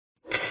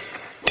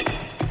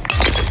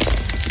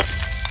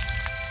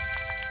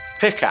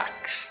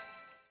Pickaxe.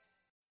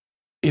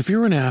 If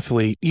you're an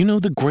athlete, you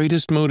know the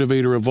greatest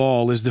motivator of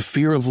all is the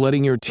fear of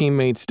letting your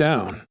teammates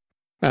down.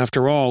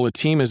 After all, a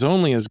team is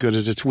only as good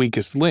as its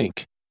weakest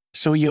link.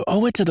 So you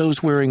owe it to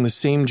those wearing the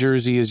same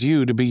jersey as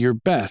you to be your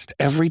best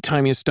every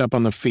time you step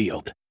on the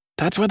field.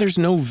 That's why there's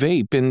no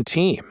vape in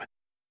team.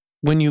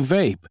 When you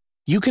vape,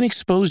 you can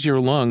expose your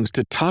lungs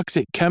to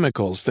toxic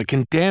chemicals that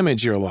can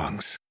damage your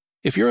lungs.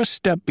 If you're a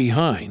step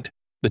behind,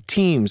 the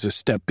team's a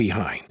step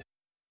behind.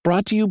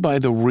 Brought to you by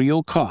The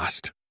Real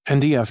Cost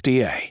and the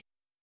FDA.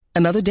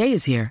 Another day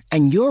is here,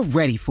 and you're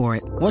ready for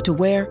it. What to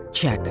wear?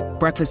 Check.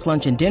 Breakfast,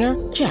 lunch, and dinner?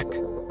 Check.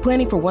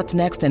 Planning for what's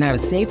next and how to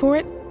save for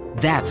it?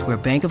 That's where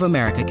Bank of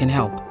America can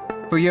help.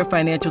 For your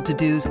financial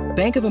to-dos,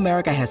 Bank of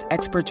America has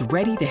experts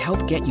ready to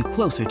help get you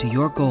closer to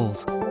your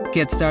goals.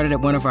 Get started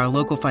at one of our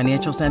local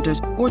financial centers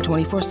or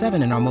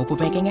 24/7 in our mobile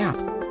banking app.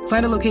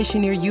 Find a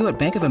location near you at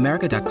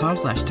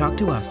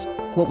bankofamerica.com/talktous.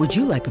 What would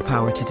you like the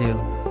power to do?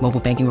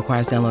 Mobile banking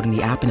requires downloading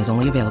the app and is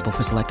only available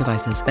for select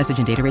devices. Message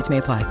and data rates may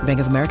apply.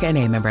 Bank of America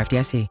N.A., member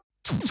FDIC.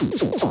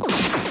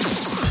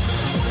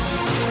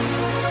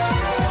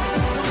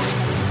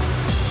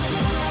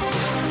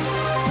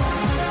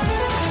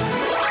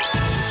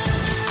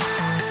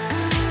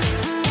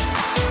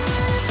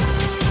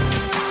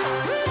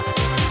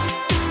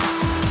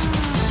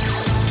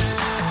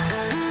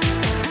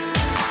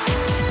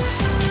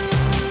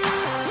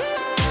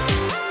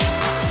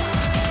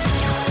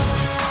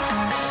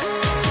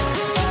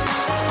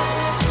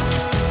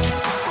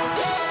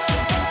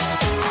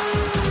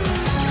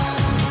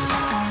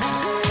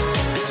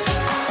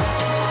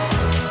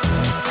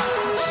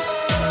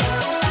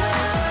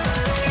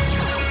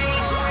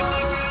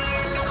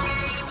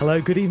 Hello,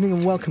 good evening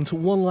and welcome to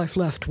One Life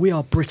Left. We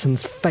are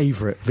Britain's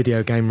favourite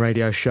video game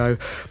radio show,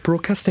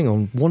 broadcasting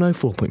on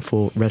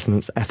 104.4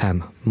 Resonance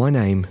FM. My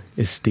name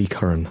is Steve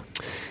Curran.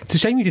 It's a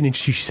shame you didn't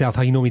introduce yourself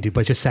how you normally do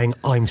by just saying,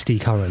 I'm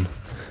Steve Curran.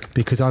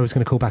 Because I was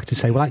going to call back to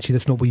say, well, actually,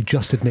 that's not what you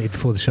just admitted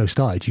before the show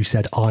started. You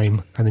said,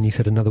 I'm, and then you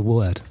said another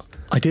word.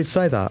 I did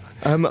say that.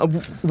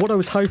 What I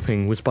was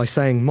hoping was by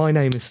saying, my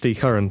name is Steve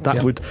Curran,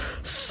 that would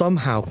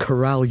somehow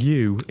corral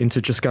you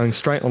into just going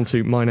straight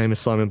onto, my name is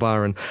Simon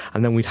Byron,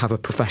 and then we'd have a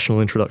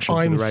professional introduction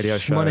to the radio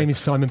show. My name is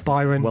Simon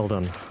Byron. Well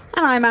done.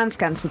 And I'm Anne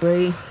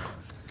Scantlebury.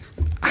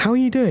 How are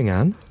you doing,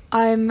 Anne?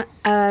 I'm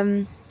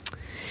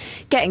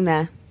getting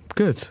there.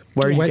 Good.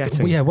 Where are you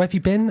getting? Yeah, where have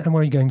you been and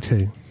where are you going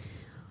to?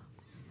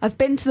 I've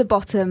been to the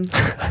bottom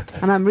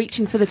and I'm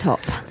reaching for the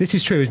top. This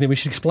is true, isn't it? We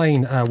should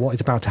explain what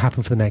is about to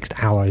happen for the next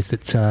hour, is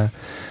that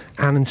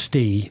Anne and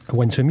Steve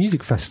went to a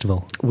music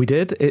festival. We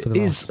did. It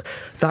is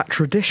that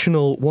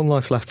traditional One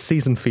Life Left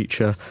season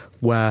feature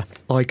where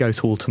I go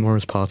to all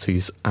tomorrow's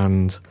parties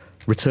and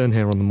return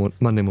here on the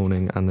Monday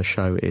morning, and the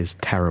show is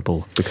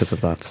terrible because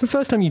of that. The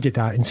first time you did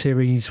that in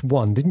Series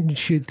 1,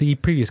 didn't you, the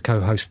previous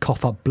co-host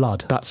cough up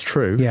blood? That's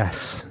true.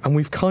 Yes. And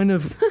we've kind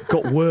of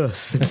got worse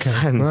since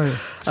then. Right.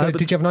 So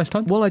did you have a nice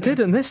time? Well, I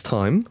did, and this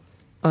time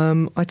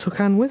I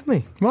took Anne with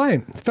me.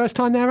 Right. First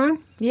time there, Anne?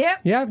 Yeah.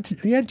 Yeah,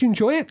 did you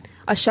enjoy it?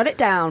 I shut it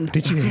down.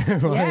 Did you?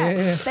 Right,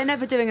 yeah. They're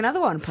never doing another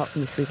one apart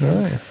from this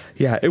weekend. Right.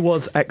 Yeah, it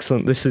was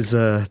excellent. This is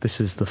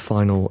the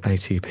final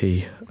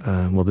ATP.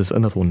 Well, there's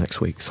another one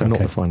next week, so not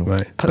the final.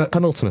 Right.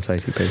 Penultimate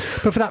ATP.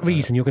 But for that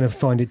reason, you're going to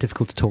find it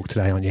difficult to talk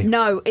today, aren't you?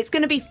 No, it's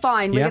going to be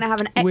fine. We're going to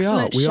have an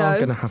excellent show. We are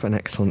going to have an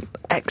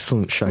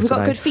excellent show We've today.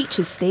 got good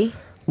features, Steve.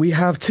 We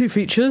have two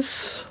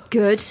features.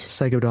 Good.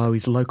 Sego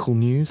Dawi's local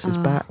news is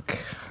back,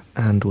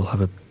 and we'll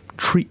have a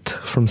treat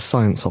from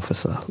Science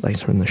Officer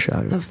later in the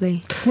show.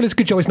 Lovely. Well, it's a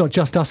good job it's not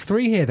just us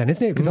three here then,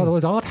 isn't it? Because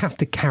otherwise I'd have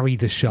to carry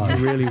the show.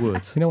 You really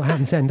would. You know what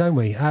happens then, don't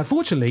we?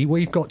 Fortunately,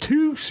 we've got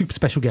two super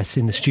special guests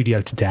in the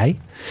studio today.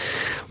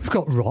 We've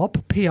got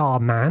Rob, PR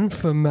man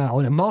from,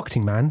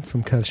 marketing man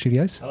from Curve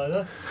Studios. Hello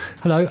there.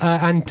 Hello.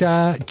 And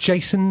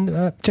Jason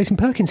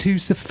Perkins,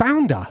 who's the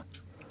founder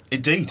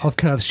Indeed. of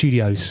Curve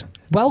Studios.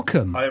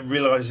 Welcome. I am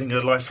realising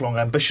a lifelong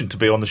ambition to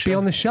be on the show. Be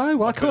on the show?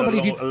 Well, I can't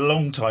believe you've... a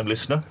long-time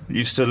listener.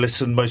 Used to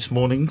listen most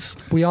mornings.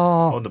 We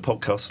are... On the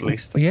podcast, at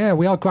least. Yeah,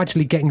 we are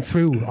gradually getting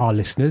through our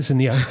listeners,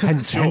 and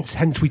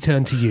hence we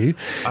turn to you.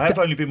 I have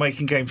only been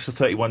making games for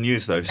 31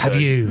 years, though. So have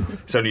you?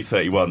 It's only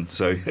 31,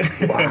 so...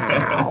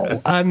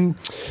 Wow.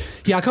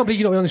 Yeah, I can't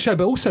believe you're not on the show,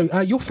 but also,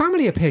 your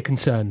family appear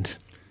concerned.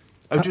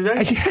 Oh, do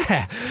they?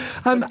 Yeah.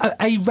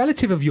 A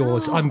relative of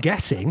yours, I'm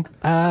guessing,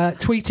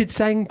 tweeted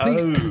saying,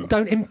 please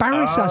don't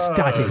embarrass us,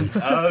 Daddy.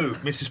 Oh,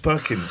 Mrs.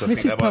 Perkins. I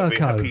think that might be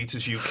Happy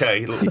Eaters UK.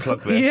 A little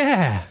plug there.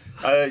 Yeah.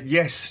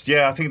 Yes,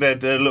 yeah, I think they're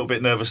a little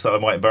bit nervous that I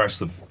might embarrass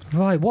them.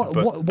 Right, what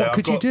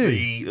could you do?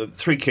 I've got the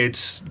three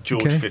kids,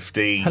 George,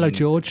 15. Hello,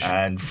 George.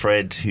 And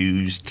Fred,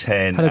 who's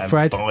 10. Hello, and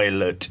Fred.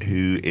 Violet,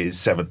 who is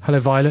 7. Hello,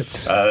 Violet.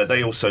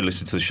 They also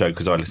listen to the show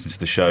because I listen to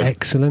the show.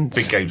 Excellent.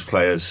 Big games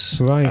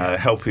players. Right.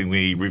 Helping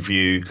me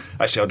review.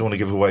 Actually, I don't want to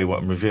give away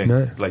what I'm reviewing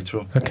later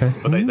on. Okay.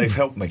 But they've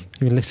helped me.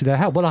 You've enlisted their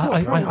help. Well,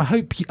 I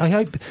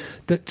hope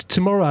that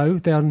tomorrow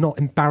they are not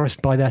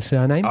embarrassed by their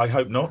surname. I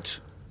hope not.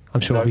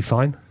 I'm sure it'll be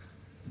fine.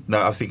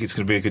 No, I think it's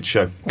going to be a good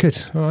show.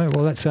 Good. All right.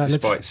 Well,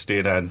 despite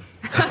Steve and Anne.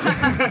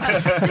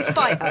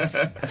 Despite us.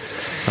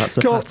 That's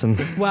a pattern.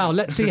 Well,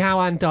 let's see how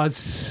Anne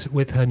does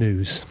with her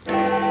news.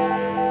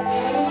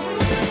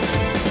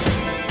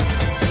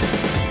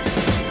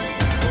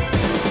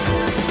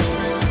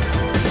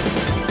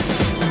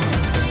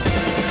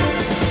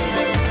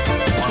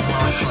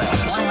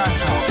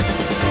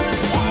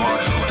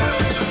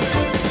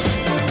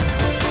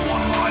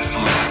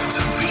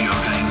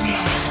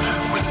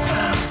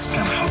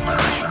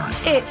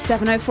 It's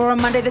 7:04 on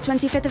Monday the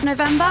 25th of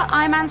November.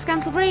 I'm Anne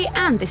Scantlebury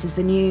and this is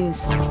the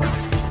news.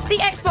 The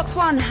Xbox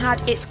One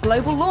had its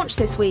global launch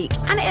this week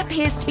and it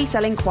appears to be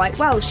selling quite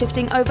well,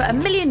 shifting over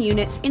 1 million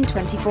units in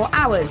 24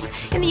 hours.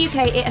 In the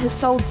UK, it has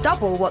sold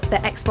double what the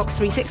Xbox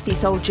 360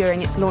 sold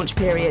during its launch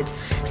period.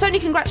 Sony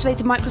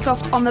congratulated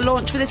Microsoft on the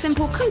launch with a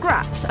simple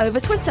congrats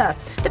over Twitter.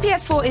 The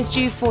PS4 is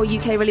due for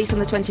UK release on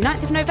the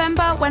 29th of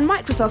November, when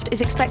Microsoft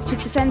is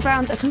expected to send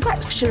round a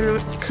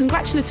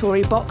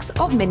congratulatory box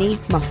of mini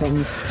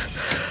muffins.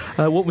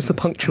 What was the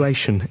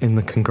punctuation in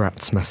the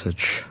congrats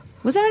message?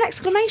 Was there an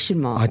exclamation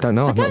mark? I don't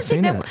know. I've not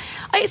seen it.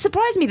 It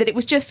surprised me that it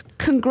was just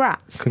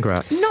congrats.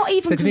 Congrats. Not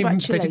even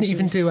congratulations. They didn't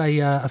even do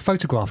a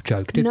photograph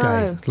joke, did No.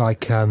 they?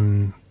 Like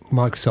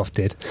Microsoft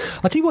did.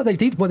 I'll tell you what they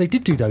did. What they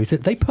did do, though, is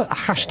that they put a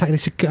hashtag. They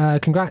said,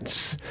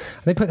 congrats.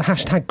 They put the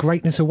hashtag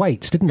greatness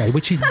awaits, didn't they?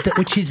 Which is the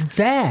PlayStation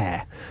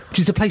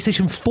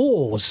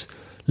 4's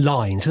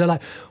line. So they're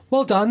like,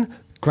 well done,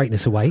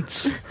 greatness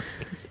awaits.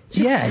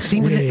 Yeah, it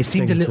seemed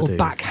a little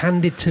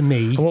backhanded to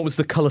me. And what was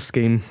the colour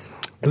scheme?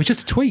 It was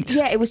just a tweet.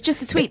 Yeah, it was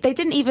just a tweet. They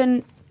didn't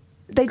even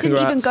go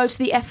to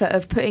the effort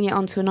of putting it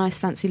onto a nice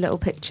fancy little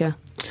picture.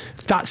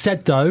 That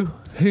said, though,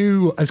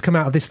 who has come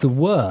out of this the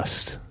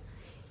worst?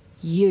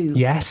 You.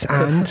 Yes,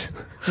 and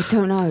I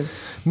don't know.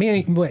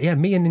 me and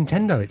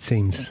Nintendo, it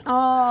seems.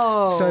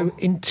 Oh. So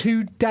in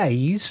 2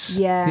 days,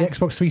 Yeah. the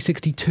Xbox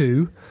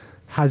 362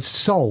 has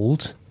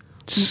sold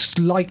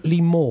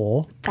slightly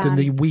more than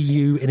the Wii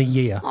U in a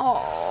year.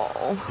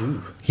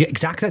 Oh. Yeah,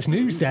 exactly. That's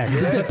news then,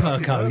 isn't it,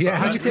 Perko? Yeah,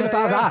 how do you feel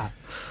about that?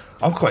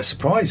 I'm quite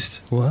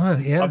surprised.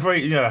 Well, yeah. I'm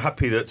very,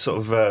 happy that sort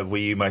of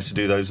Wii U managed to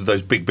do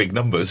those big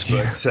numbers.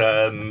 But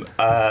I would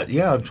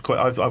have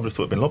thought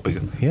it'd been a lot bigger.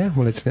 Yeah,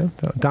 well, it's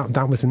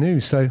that was the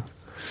news. So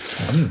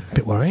a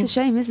bit worrying. It's a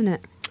shame, isn't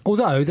it?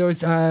 Although there was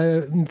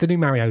the new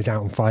Mario's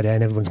out on Friday,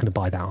 and everyone's going to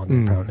buy that, aren't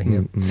they?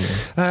 Apparently.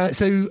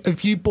 So,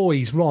 have you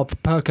boys, Rob,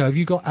 Perko, have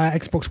you got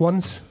Xbox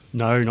Ones?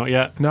 No, not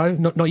yet. No,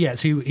 not yet.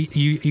 So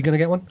you going to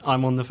get one?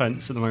 I'm on the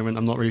fence at the moment.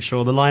 I'm not really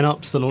sure. The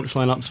launch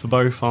lineups for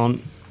both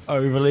aren't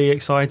overly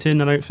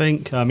exciting, I don't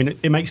think. I mean,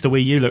 it makes the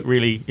Wii U look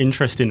really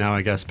interesting now,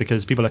 I guess,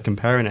 because people are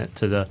comparing it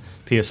to the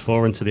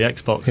PS4 and to the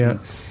Xbox. Yeah. And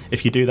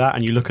if you do that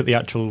and you look at the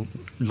actual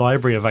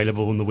library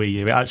available on the Wii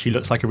U, it actually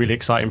looks like a really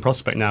exciting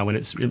prospect now when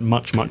it's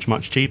much, much,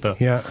 much cheaper.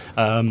 Yeah.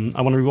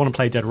 I want to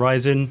play Dead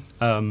Rising,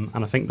 and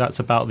I think that's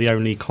about the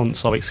only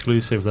console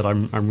exclusive that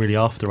I'm really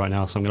after right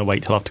now, so I'm going to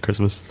wait till after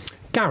Christmas.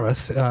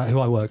 Gareth, who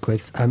I work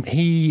with,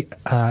 he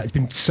has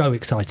been so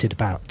excited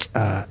about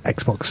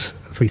Xbox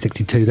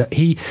 362 that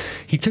he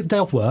took a day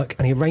off work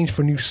and he arranged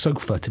for a new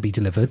sofa to be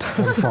delivered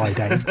on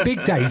Friday.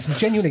 Big day, he's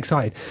genuinely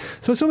excited.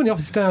 So I saw him in the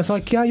office today, I was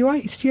like, yeah, you're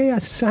right? He said, yeah,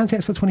 it's the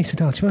Xbox One. He said,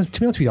 oh, to be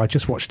honest with you, I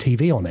just watched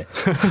TV on it.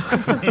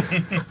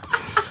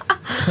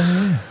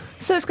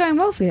 So it's going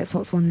well for the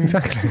Xbox One then.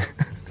 Exactly.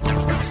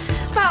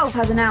 Valve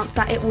has announced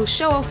that it will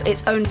show off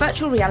its own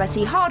virtual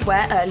reality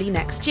hardware early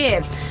next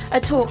year. A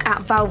talk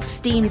at Valve's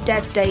Steam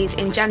Dev Days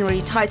in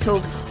January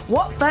titled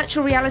 "What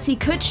Virtual Reality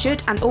Could,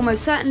 Should and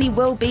Almost Certainly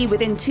Will Be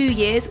Within 2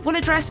 Years" will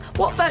address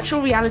what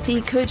virtual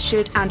reality could,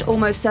 should and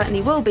almost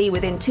certainly will be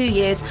within 2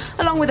 years,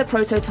 along with a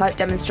prototype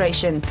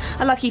demonstration.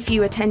 A lucky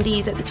few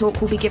attendees at the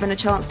talk will be given a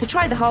chance to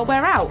try the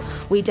hardware out.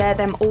 We dare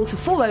them all to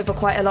fall over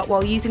quite a lot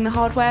while using the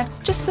hardware,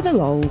 just for the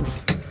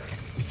lols.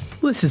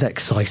 Well, this is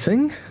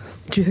exciting.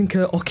 Do you think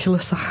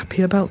Oculus are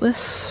happy about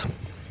this?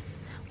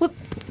 Well,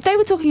 they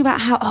were talking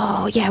about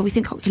how, we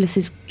think Oculus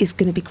is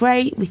going to be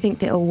great. We think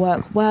that it'll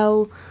work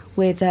well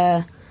with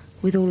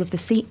all of the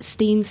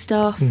Steam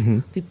stuff. Mm-hmm.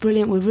 Be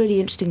brilliant. We're really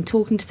interested in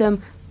talking to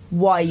them.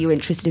 Why are you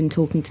interested in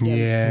talking to them?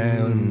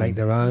 Yeah, make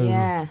their own.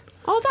 Yeah.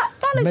 Oh, that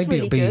looks Maybe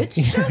really it'll be- good.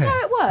 Show us how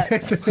it works.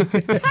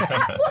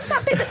 What's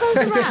that bit that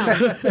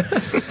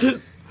goes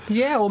around?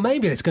 Yeah, or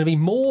maybe it's going to be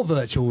more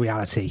virtual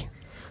reality.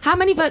 How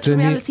many virtual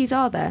The new- realities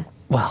are there?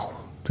 Well,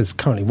 there's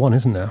currently one,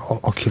 isn't there?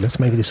 Oculus.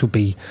 Maybe this will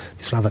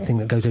have a thing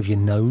that goes over your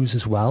nose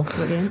as well.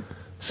 Brilliant.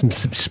 Some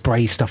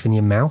spray stuff in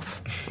your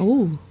mouth.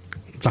 Ooh.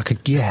 Like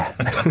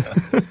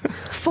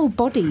Full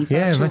body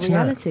yeah, virtual imagine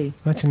reality.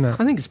 That. Imagine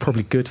that. I think it's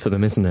probably good for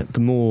them, isn't it?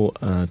 The more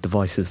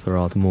devices there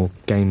are, the more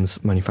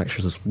games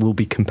manufacturers will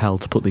be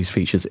compelled to put these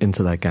features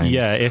into their games.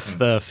 Yeah, if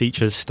the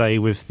features stay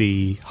with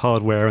the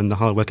hardware and the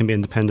hardware can be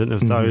independent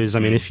of those.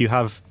 I mean, if you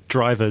have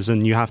drivers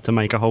and you have to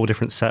make a whole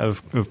different set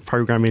of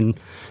programming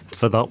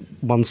for that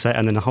one set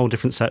and then a whole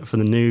different set for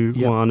the new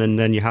one, and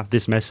then you have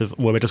this mess of,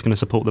 well, we're just going to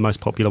support the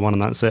most popular one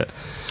and that's it.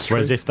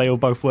 Whereas if they all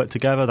both work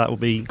together, that would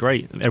be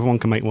great. Everyone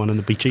can make one and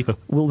it'd be cheaper.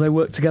 Will they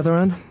work together,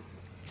 Anne?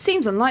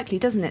 Seems unlikely,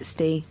 doesn't it,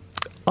 Steve?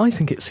 I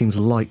think it seems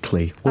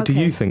likely. What do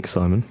Okay. you think,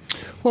 Simon?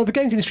 Well, the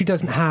games industry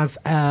doesn't have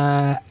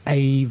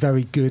a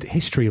very good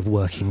history of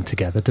working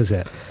together, does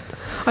it?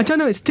 I don't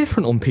know, it's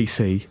different on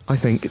PC, I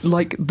think.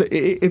 Like,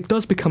 it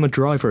does become a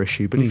driver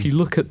issue, but if you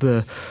look at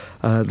the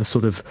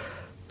sort of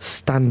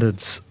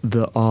standards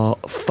that are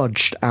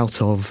fudged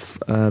out of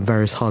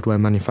various hardware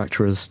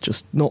manufacturers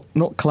just not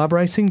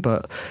collaborating,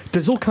 but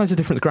there's all kinds of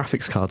different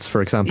graphics cards,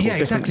 for example. Yeah,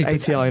 different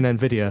exactly, ATI and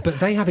NVIDIA.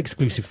 But they have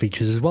exclusive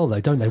features as well, though,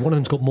 don't they? One of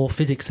them's got more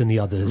physics than the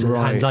others.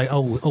 Right. And like,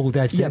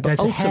 there's Yeah, but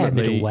the hair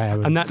ultimately-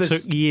 middleware. And that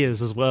There's- took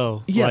years as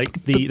well. Yeah,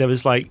 Like there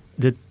was like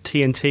the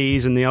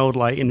TNTs and the old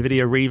like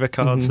Nvidia Riva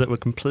cards that were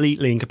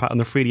completely incompatible, and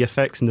the 3D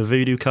effects and the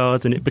Voodoo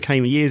cards, and it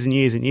became years and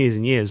years and years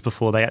and years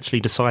before they actually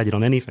decided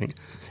on anything,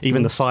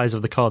 even the size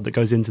of the card that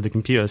goes into the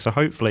computer. So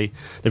hopefully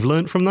they've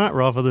learned from that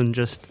rather than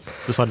just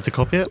decided to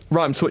copy it.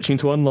 Right, I'm switching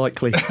to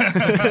unlikely.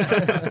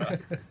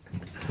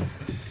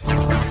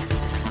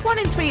 1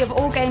 in 3 of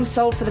all games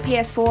sold for the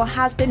PS4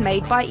 has been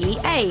made by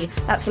EA.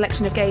 That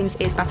selection of games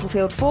is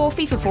Battlefield 4,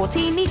 FIFA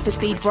 14, Need for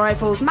Speed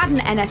Rivals, Madden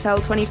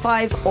NFL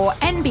 25 or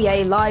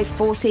NBA Live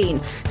 14.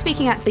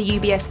 Speaking at the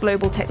UBS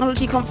Global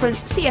Technology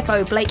Conference,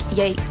 CFO Blake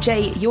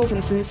J.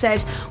 Jorgensen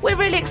said, "We're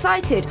really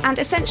excited, and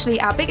essentially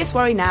our biggest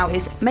worry now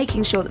is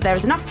making sure that there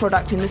is enough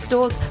product in the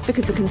stores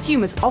because the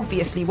consumers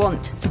obviously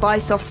want to buy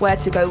software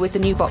to go with the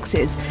new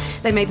boxes.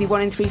 They may be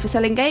 1 in 3 for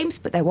selling games,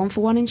 but they're 1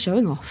 for 1 in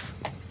showing off."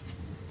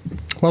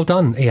 Well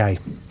done, EA.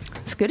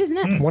 It's good, isn't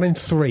it? 1 in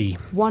 3.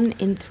 1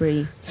 in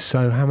 3.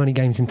 So how many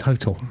games in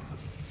total?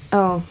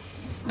 Oh,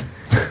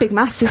 it's big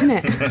maths, isn't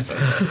it?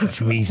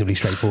 It's reasonably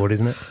straightforward,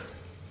 isn't it?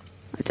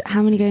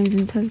 How many games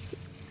in total?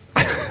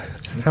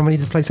 How many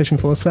did PlayStation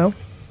 4 sell?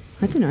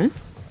 I don't know.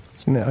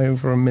 Isn't it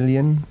over 1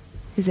 million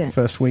Is it?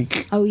 first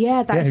week? Oh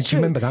yeah, that's Yeah, do true.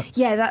 you remember that?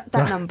 Yeah, that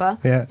Right. number.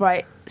 Yeah.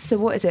 Right. So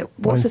what is it?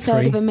 What's 1 a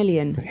third in of 3? a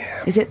million?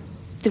 Yeah. Is it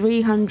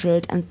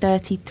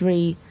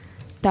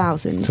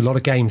 333,000? It's a lot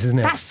of games, isn't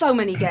it? That's so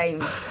many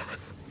games.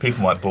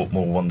 People might have bought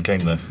more one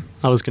game though.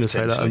 I was going to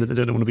say that, and I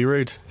didn't want to be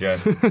rude. Yeah.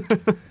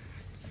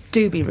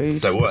 Do be rude.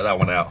 So work that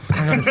one out.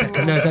 Hang on a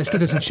second. No, that still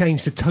doesn't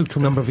change the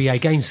total number of EA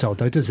games sold,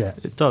 though, does it?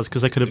 It does,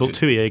 because they could have built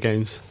 2 EA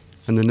games,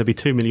 and then there'd be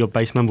 2 million. Your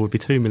base number would be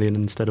 2 million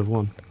instead of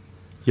 1.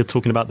 You're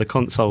talking about the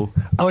console.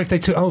 Oh, if they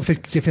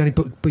only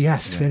bought, but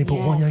yes, if they only bought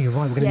Yeah. one, no, you're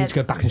right. We're going to Yeah. need to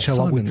go back and show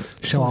Simon, our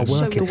Show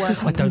work. your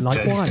work. I don't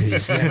like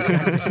these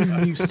two. Two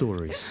news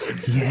stories.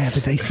 Yeah,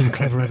 but they seem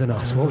cleverer than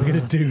us. What are we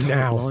going to do I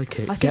now? like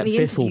it. I think Get the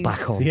Biffle interviews-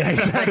 back on. Yeah,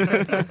 exactly.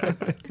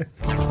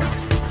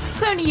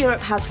 Sony Europe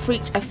has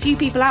freaked a few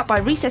people out by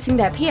resetting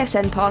their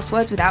PSN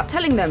passwords without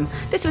telling them.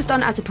 This was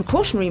done as a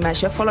precautionary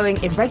measure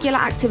following irregular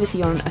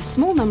activity on a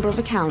small number of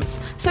accounts.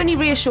 Sony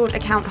reassured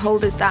account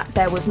holders that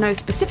there was no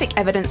specific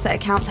evidence that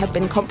accounts had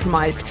been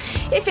compromised.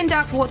 If in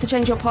doubt for what to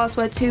change your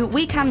password to,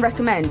 we can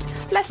recommend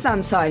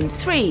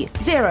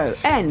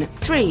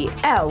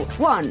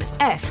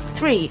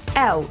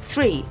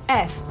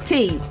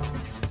 ~30N3L1F3L3FT.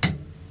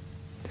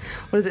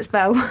 What does it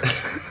spell?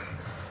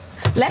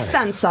 Less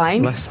than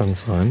sign. Less than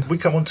sign. We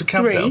come on to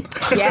 3.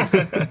 countdown. Yeah.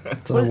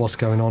 Don't know what's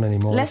going on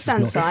anymore. Less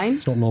than sign.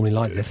 It's not normally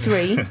like this.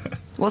 3.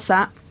 What's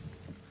that?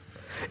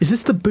 Is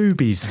this the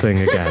boobies thing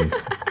again?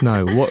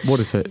 No, what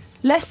is it?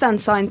 Less than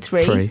sign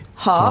 3.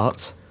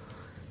 Heart.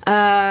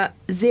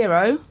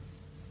 0.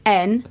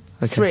 N.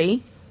 Okay.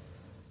 3.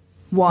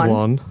 1.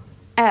 1.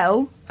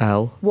 L.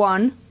 L.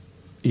 1.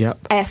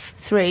 Yep. F.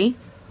 3.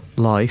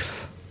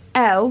 Life.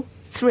 L.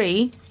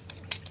 3.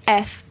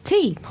 F.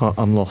 T.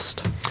 I'm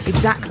lost.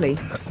 Exactly.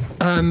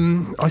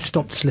 I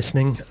stopped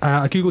listening.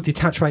 I googled the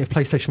attach rate of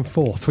PlayStation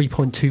 4,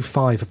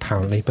 3.25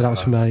 apparently, but that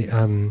was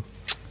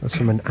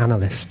from an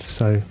analyst.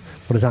 So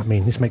what does that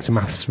mean? This makes the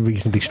maths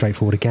reasonably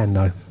straightforward again,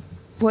 though.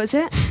 What is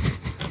it?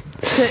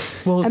 So,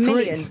 Well, a three-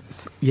 million.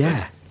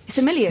 Yeah. It's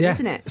a million, Yeah,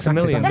 isn't it? exactly,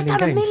 million. about They've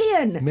done a games.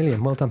 million. A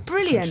million, well done.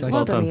 Brilliant. Congratulations.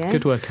 Well done, yeah.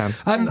 Good work, Cam.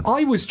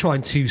 I was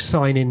trying to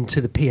sign into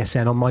the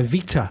PSN on my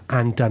Vita,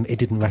 and it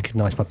didn't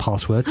recognise my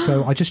password,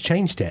 so I just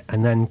changed it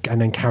and then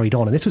carried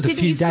on. And this was a Didn't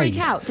few you days.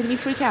 freak out? Didn't you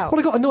freak out? Well,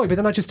 I got annoyed, but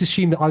then I just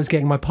assumed that I was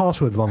getting my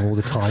password wrong all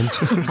the time,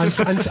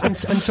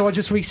 and so I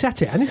just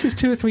reset it. And this was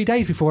 2 or 3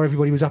 days before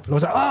everybody was up, and I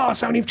was like, "Oh,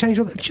 Sony have changed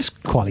all that."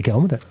 Just quietly get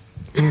on with it.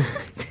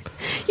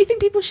 You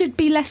think people should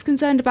be less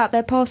concerned about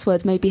their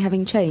passwords maybe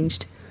having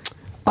changed?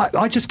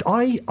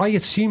 I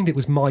assumed it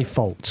was my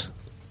fault.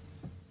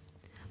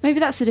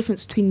 Maybe that's the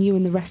difference between you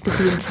and the rest of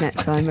the internet,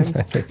 Simon.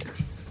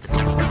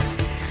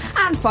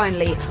 And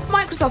finally,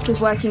 Microsoft was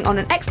working on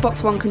an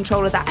Xbox One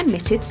controller that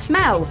emitted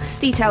smell.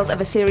 Details of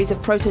a series of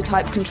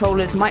prototype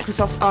controllers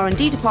Microsoft's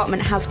R&D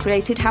department has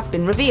created have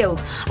been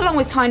revealed. Along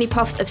with tiny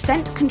puffs of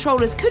scent,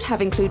 controllers could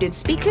have included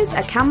speakers,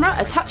 a camera,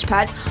 a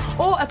touchpad,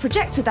 or a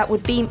projector that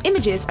would beam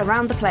images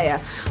around the player.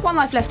 One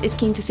Life Left is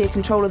keen to see a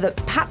controller that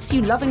pats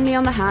you lovingly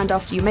on the hand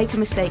after you make a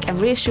mistake and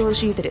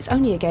reassures you that it's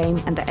only a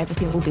game and that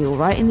everything will be all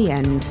right in the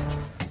end.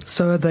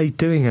 So are they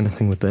doing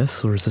anything with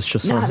this, or is this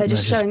just... No, they're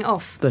just showing it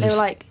off. They were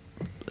like...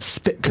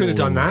 Could have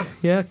done that.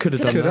 Yeah, could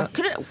have done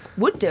that.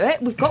 Would do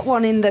it. We've got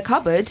one in the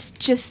cupboard.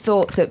 Just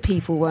thought that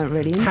people weren't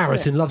really into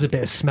Harrison it. loves a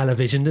bit of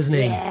smell-o-vision, doesn't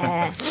he?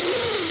 Yeah.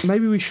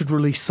 maybe we should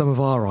release some of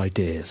our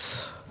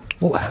ideas.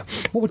 What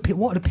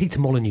would a Peter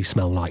Molyneux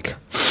smell like?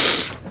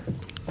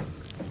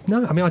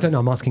 No, I mean I don't know.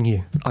 I'm asking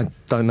you. I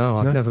don't know.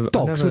 I've never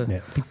dogs, wouldn't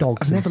it? Big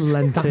dogs. I've never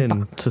leant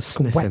in to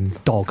sniff wet him.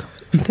 Dog.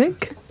 You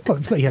think? Well,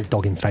 he had a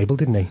dog in Fable,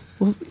 didn't he?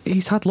 Well,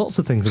 he's had lots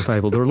of things in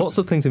Fable. There are lots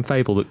of things in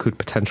Fable that could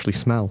potentially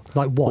smell.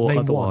 Like what? Or Name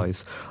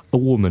otherwise, a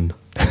woman.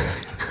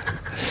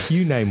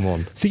 You name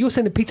one. So you're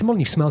saying that Peter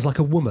Molyneux smells like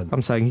a woman?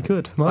 I'm saying he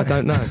could. Right. I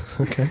don't know.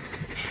 Okay,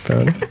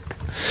 fair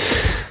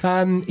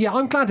enough. Yeah,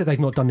 I'm glad that they've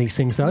not done these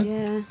things though.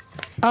 Yeah.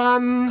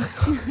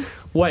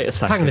 Wait a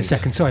second. Hang on a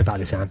second. Sorry about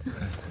this, Anne.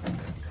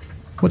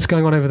 What's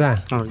going on over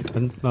there? Oh,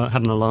 I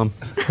had an alarm.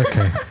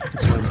 Okay.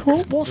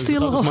 What's the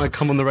That was alarm? my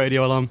come on the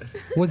radio alarm.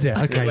 Was it?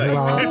 Okay.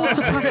 Well,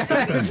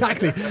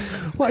 exactly.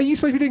 What, are you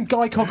supposed to be doing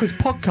Guy Cocker's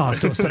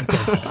podcast or something?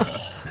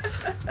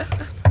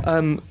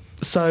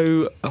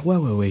 So, where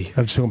were we?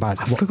 I'm just talking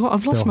about. I forgot.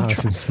 I've lost Phil my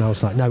Harrison track.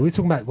 smells like. No, we're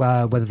talking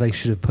about whether they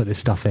should have put this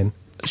stuff in.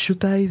 Should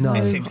they? No.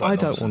 It seems like I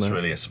don't nonsense, want to.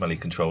 really, a smelly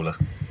controller.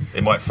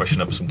 It might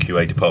freshen up some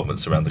QA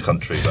departments around the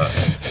country,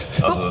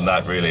 but other than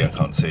that, really, I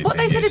can't see it What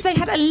being they said used. is they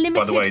had a limited.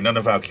 By the way, none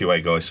of our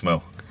QA guys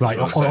smell. Right.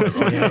 Just wanna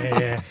say it. Yeah.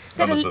 They had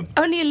none of them.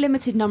 only a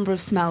limited number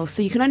of smells,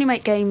 so you can only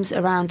make games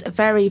around a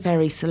very,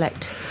 very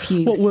select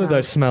few. What were smells.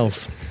 those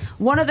smells?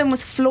 One of them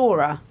was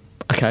flora.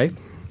 Okay.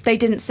 They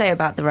didn't say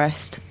about the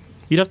rest.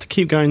 You'd have to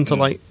keep going to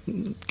like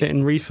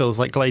getting refills,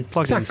 like Glade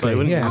plugins, Exactly, though,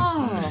 wouldn't yeah.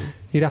 Oh.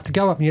 You'd have to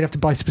go up and you'd have to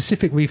buy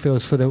specific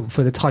refills for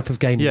the type of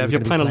game. you? Yeah, that if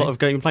you're playing a lot of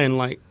game, playing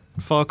like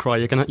Far Cry,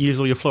 you're going to use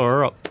all your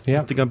flora up. You Yeah.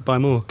 have to go buy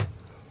more.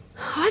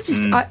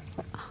 I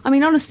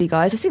mean, honestly,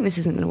 guys, I think this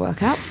isn't going to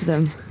work out for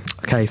them.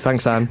 Okay,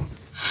 thanks, Anne.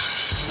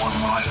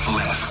 One Life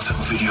Left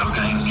video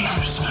game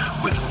news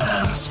with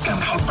Anne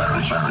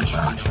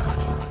Scantlebury.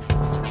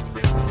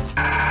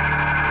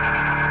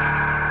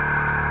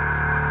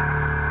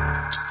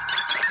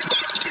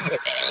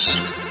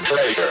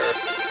 Treasure,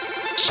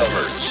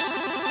 summers,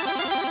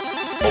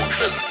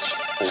 oceans,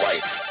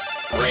 life,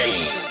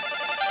 rain.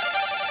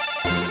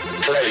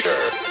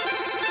 Treasure,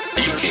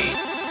 beauty,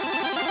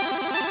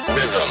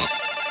 rhythm,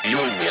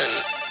 union,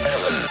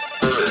 heaven,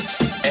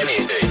 earth,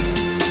 anything.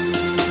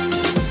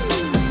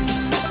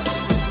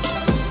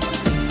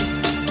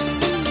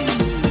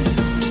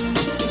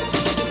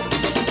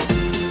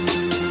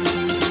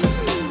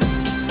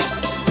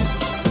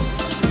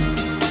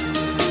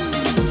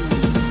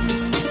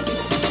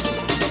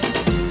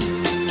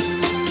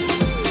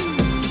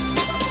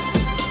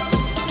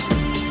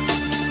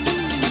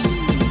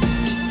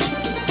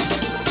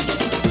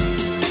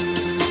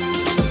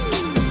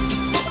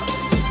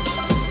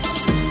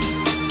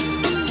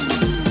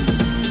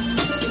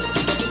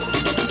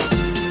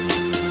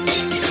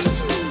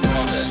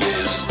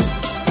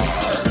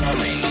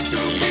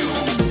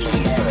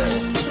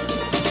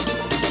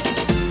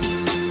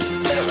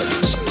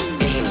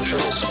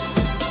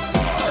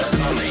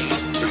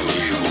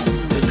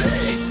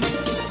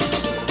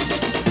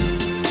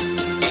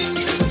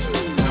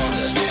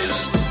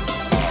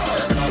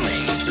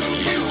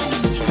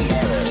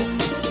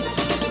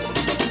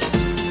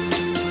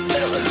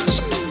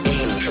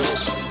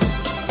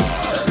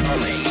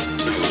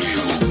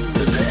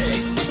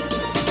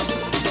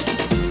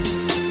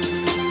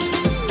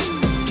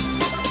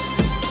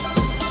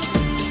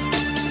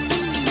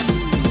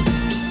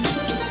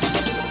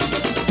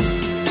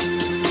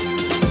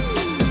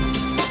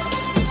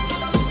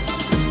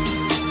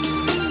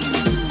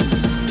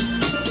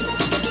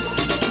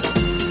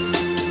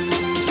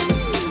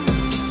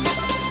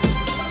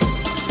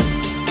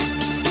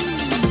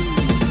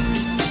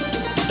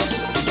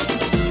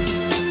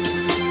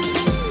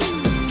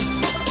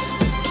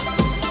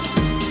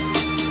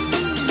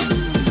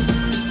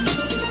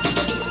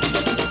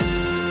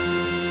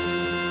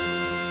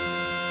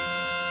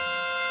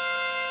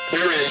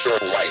 Here is your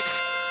life.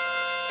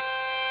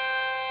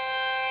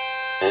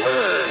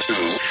 Learn to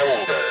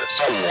shoulder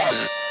someone.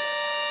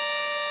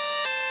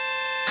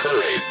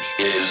 Courage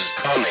is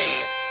coming.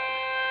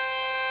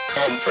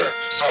 Comfort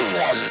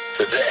someone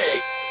today.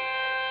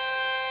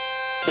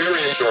 Here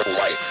is your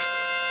life.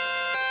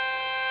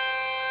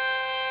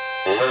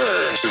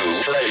 Learn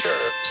to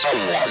treasure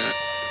someone.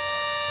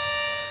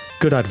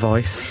 Good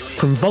advice.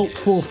 From Vault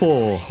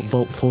 44,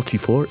 Vault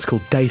 44, it's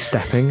called Day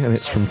Stepping, and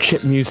it's from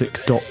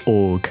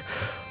chipmusic.org.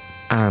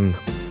 Anne.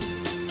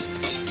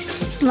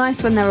 It's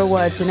nice when there are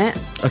words in it.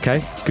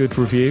 Okay, good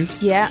review.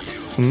 Yeah.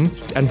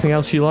 Anything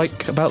else you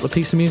like about the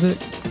piece of music?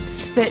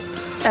 It's a bit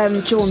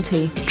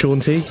jaunty.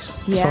 Jaunty?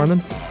 Yeah.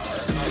 Simon?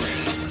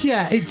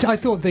 Yeah, I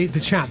thought the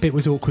chat bit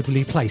was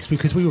awkwardly placed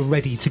because we were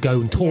ready to go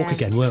and talk Yeah.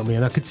 again, weren't we?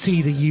 And I could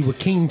see that you were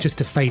keen just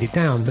to fade it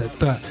down,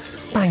 but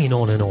banging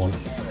on and on.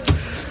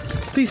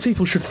 These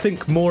people should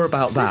think more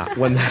about that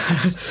when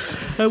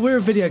we're a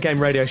video game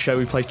radio show.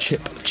 We play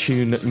chip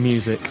tune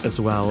music as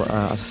well.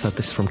 As I said,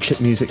 this is from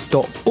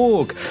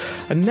chipmusic.org.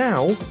 And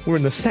now we're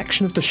in the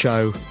section of the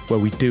show where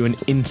we do an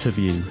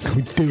interview.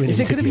 We do an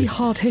Is it going to interview. be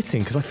hard-hitting?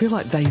 Because I feel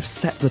like they've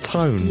set the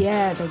tone.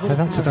 Yeah, they would. Oh,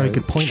 that's a very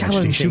good point, actually.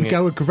 Challenging Should we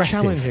go it- aggressive?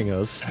 Challenging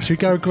us. Should we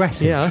go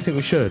aggressive? Yeah, I think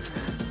we should.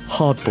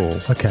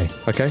 Hardball. Okay.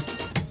 Okay?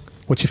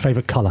 What's your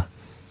favourite colour?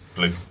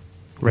 Blue.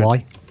 Red.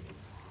 Why?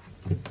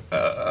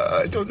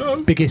 I don't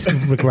know. Biggest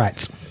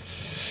regrets?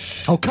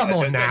 Oh, come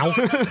on now.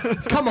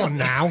 Come on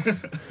now.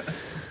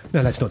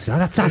 No, let's not do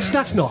that.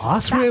 That's not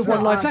us. We're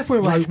One Life Left.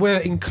 We're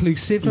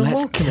inclusive and Let's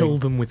welcoming. kill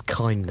them with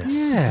kindness.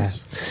 Yeah.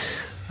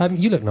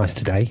 You look nice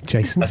today,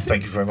 Jason.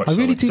 Thank you very much. I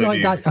really Simon. do So like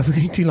you. that. I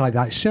really do like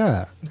that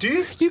shirt. Do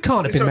you? You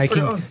can't have So been I put it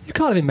making. on. You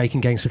can't have been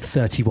making games for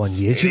 31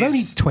 years. It You're is.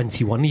 only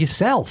 21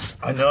 yourself.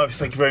 I know.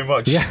 Thank you very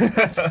much. Yeah. Yeah,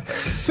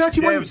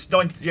 31. it was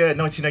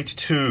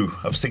 1982.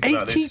 I was thinking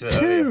about this.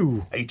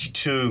 82?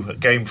 82, a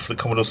game for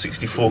the Commodore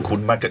 64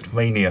 called Maggot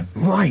Mania.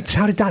 Right.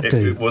 How did that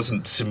do? It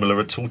wasn't similar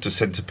at all to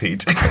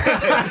Centipede. If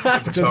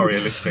Atari are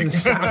listening.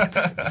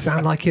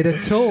 Sound like it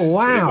at all?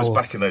 Wow. It was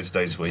back in those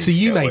days. Where So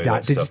you get made away that,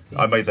 with did stuff.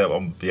 I made that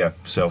one,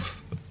 myself,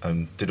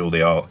 and did all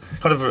the art.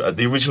 Kind of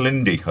the original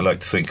indie, I like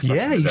to think. back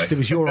Yeah, in the day. it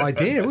was your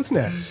idea, wasn't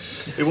it?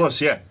 It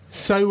was, yeah.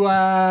 So, So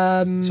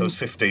I was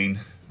 15.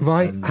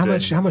 right. and,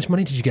 How much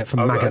money did you get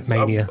from Maggot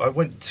Mania? I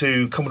went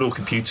to Commodore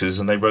Computers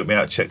and they wrote me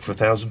out a cheque for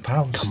 £1,000.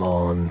 Come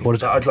on.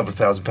 I'd love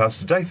 £1,000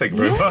 today. Thank you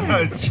very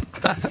much.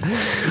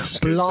 Which was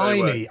good.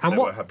 Blimey. So, they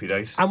were happy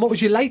days. And what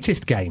was your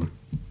latest game?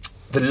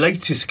 The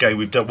latest game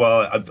we've done.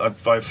 Well,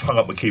 I've hung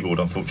up my keyboard,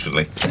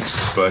 unfortunately.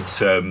 But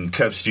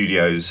Curve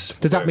Studios.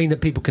 Does that mean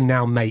that people can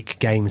now make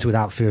games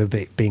without fear of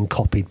it being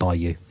copied by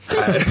you?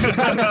 Not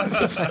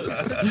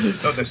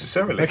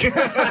necessarily.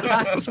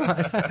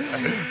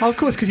 Oh, of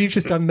course, because you've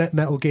just done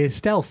Metal Gear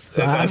Stealth.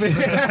 No,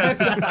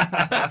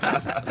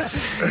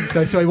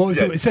 sorry, what was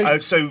it?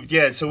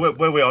 So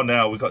where we are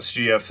now, we've got a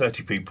studio of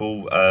 30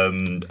 people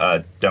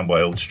down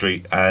by Old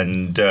Street,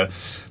 and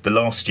the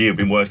last year we've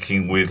been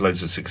working with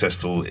loads of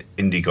successful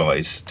indie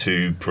guys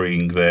to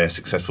bring their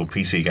successful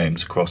PC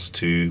games across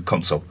to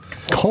console.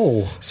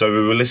 Cool. So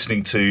we were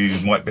listening to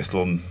Mike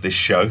Bithell on this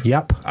show.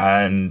 Yep.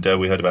 And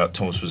we heard about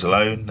Thomas Was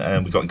Alone,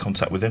 and we got in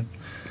contact with him.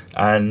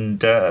 And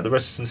the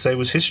rest of the day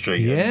was history.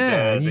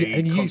 Yeah, And,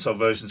 the console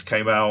versions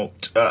came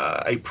out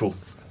April,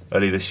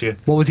 early this year.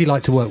 What was he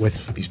like to work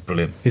with? He's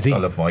brilliant. Is he? I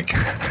love Mike.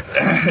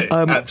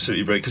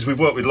 Absolutely brilliant. Because we've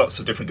worked with lots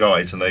of different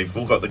guys, and they've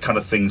all got the kind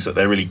of things that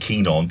they're really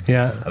keen on.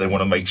 Yeah. And they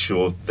want to make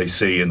sure they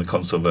see in the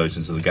console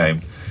versions of the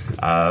game.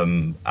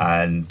 And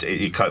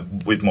it kind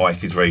of, with Mike,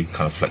 he's very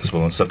kind of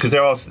flexible and stuff. Because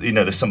there are,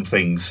 there's some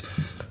things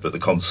that the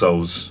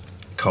consoles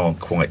can't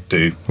quite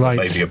do. Right.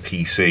 Maybe a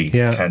PC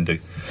can do.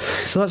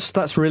 So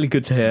that's really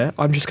good to hear.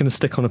 I'm just going to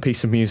stick on a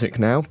piece of music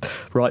now.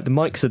 Right, the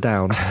mics are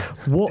down.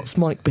 What's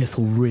Mike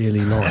Bithell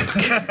really like?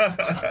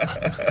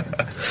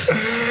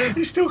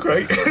 He's still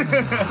great.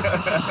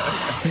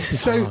 This is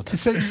So hard.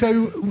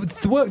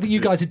 the work that you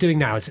guys are doing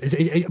now is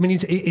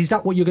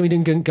that what you're going to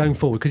be doing going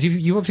forward? Because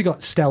you've obviously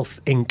got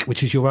Stealth Inc.,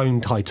 which is your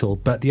own title,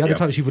 but the other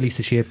titles you've released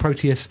this year,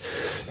 Proteus,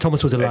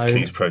 Thomas Was Alone,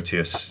 Keys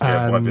Proteus,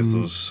 Mike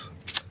Bithell's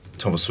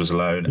Thomas Was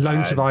Alone, Lone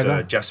and,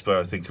 Survivor. Jasper,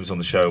 I think, was on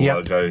the show a while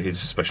ago. His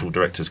special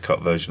director's cut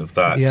version of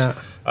that. Yeah.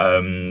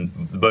 The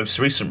most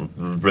recent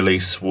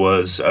release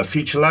was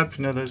Future Lab.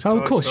 You know those? Oh, of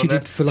guys course, on you there?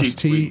 did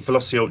Velocity.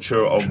 Velocity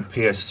Ultra on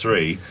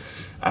PS3,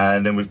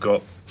 and then we've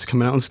got It's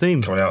coming out on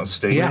Steam. coming out on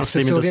Steam. Yes, Steam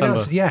I in saw the December.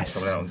 announcement, yes.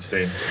 Coming out on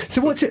Steam. So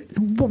what's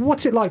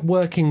it like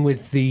working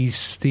with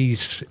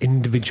these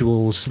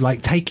individuals,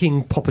 like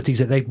taking properties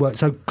that they've worked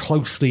so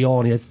closely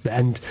on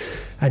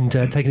and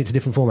taking it to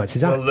different formats?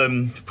 Is that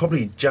Well,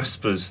 probably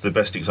Jasper's the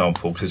best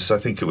example, because I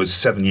think it was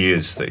 7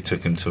 years that it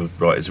took him to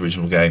write his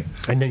original game.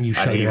 and then you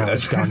showed he- how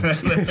it's done?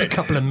 A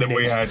couple of Then we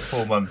minutes. had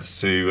 4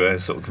 months to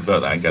sort of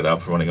convert that and get that up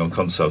and running on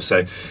console.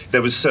 So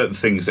there was certain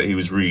things that he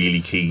was really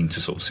keen to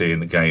sort of see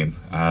in the game,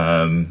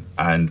 and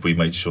we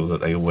made sure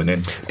that they all went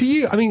in. Do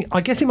you? I mean,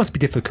 I guess it must be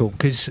difficult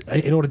because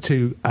in order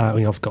to,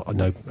 I've got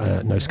no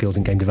skills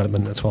in game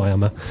development. That's why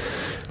I'm a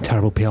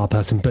terrible PR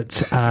person.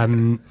 But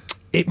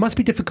it must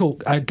be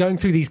difficult going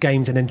through these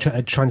games and then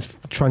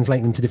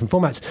translating them to different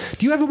formats.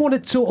 Do you ever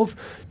want to sort of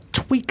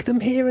tweak them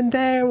here and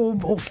there,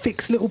 or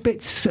fix little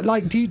bits?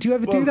 Like, do you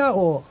ever do that?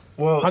 Or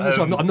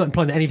I'm not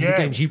implying that any of the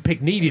games you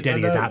picked needed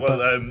any of that.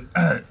 Well,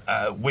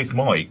 with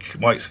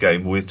Mike's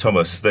game with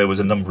Thomas, there was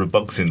a number of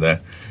bugs in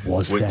there,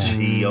 which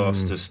he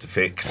asked us to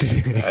fix,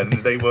 and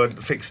they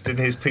weren't fixed in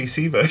his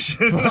PC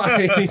version.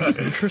 Right.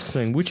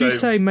 Interesting. Would you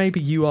say maybe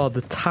you are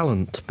the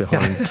talent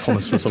behind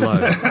Thomas Was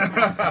Alone?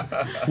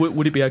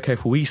 Would it be okay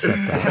if we said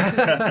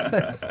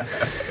that?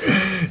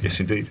 Yes,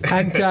 indeed.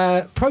 And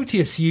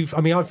Proteus,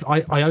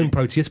 I own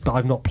Proteus, but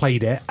I've not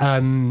played it. So I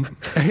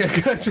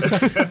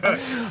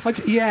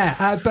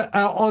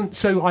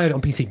own it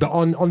on PC, but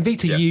on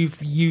Vita,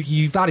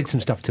 you've added some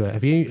stuff to it,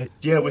 have you?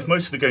 Yeah, with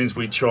most of the games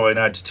we try and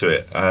add to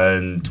it,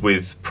 and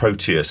with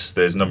Proteus,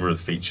 there's a number of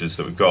features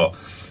that we've got.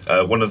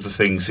 One of the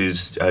things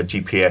is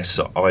GPS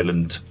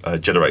island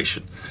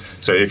generation.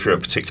 So if you're at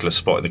a particular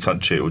spot in the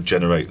country, it will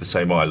generate the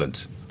same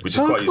island, which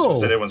is quite useful,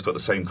 so everyone's got the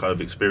same kind of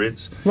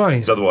experience. Right.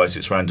 Because otherwise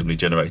it's randomly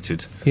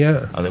generated.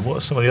 Yeah. And then what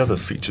are some of the other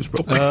features,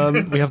 Rob?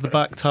 We have the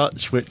back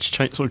touch, which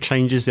sort of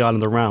changes the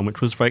island around, which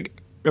was like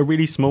a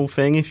really small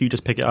thing if you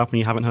just pick it up and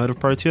you haven't heard of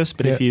Proteus,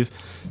 but if you've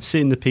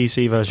seen the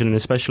PC version and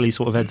especially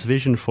sort of Ed's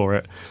vision for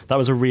it, that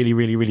was a really,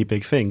 really, really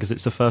big thing because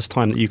it's the first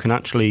time that you can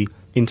actually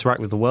interact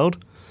with the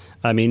world.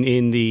 I mean,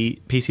 in the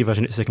PC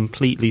version, it's a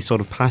completely sort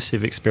of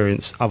passive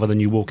experience other than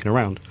you walking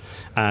around.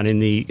 And in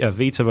the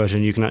Vita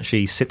version, you can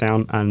actually sit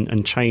down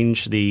and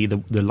change the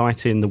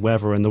lighting, the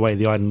weather, and the way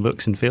the island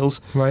looks and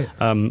feels, right?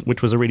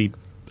 Which was a really,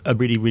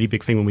 really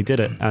big thing when we did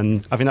it.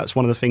 And I think that's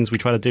one of the things we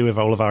try to do with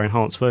all of our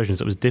enhanced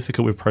versions. It was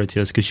difficult with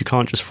Proteus because you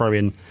can't just throw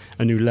in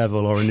a new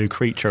level or a new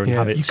creature and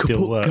have it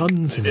still work. You could put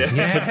guns in it.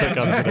 Put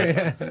guns in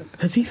it.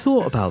 Has he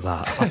thought about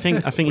that? I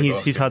think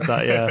he's had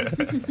that,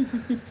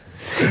 yeah.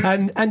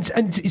 And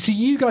so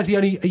you guys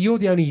you're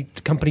the only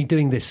company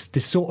doing this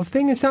sort of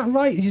thing, is that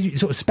right? You're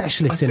sort of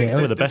specialists in it.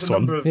 We're the best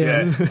one.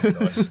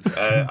 Nice.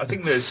 I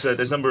think there's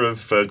a number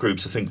of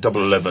groups. I think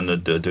Double 11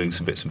 are doing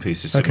some bits and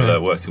pieces similar,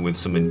 working with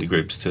some indie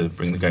groups to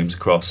bring the games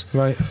across.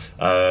 Right.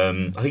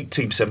 I think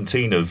Team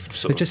 17 have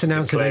sort of just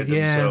announced declared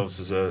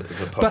themselves as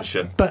a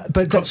publisher.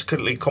 But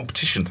consequently,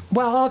 competition.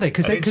 Well, are they?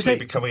 Because they're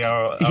becoming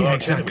our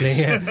exactly.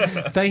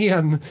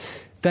 enemies.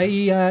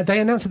 They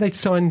announced that they'd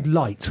signed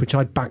Light, which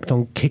I backed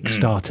on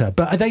Kickstarter.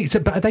 But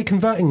are they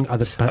converting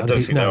other? I don't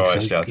think they are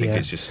actually. I think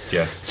it's just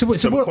So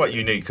we're quite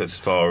unique as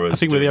far as I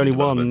think we're the only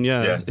one,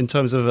 in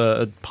terms of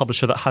a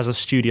publisher that has a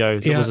studio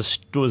that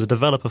was a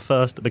developer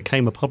first that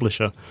became a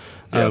publisher.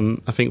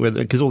 I think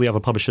because all the other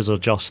publishers are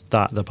just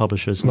that, they're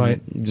publishers, right?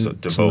 So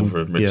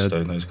Devolver and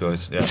Ridgestone, those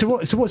guys. Yeah. So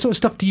what sort of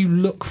stuff do you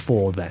look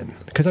for then?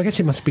 Because I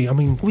guess it must be. I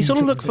mean, we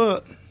look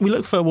for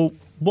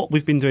what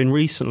we've been doing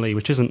recently,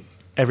 which isn't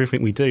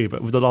everything we do,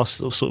 but the last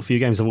sort of few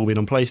games have all been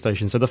on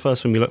PlayStation. So the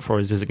first thing we look for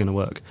is it going to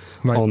work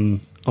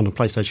on the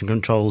PlayStation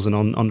controls and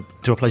on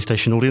to a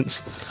PlayStation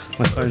audience?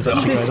 My phone's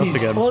actually going off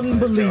again.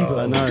 Unbelievable!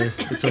 I know,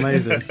 it's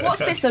amazing. What's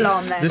this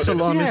alarm then? This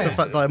alarm is the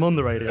fact that I'm on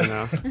the radio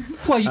now.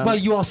 Well,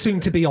 you are soon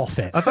to be off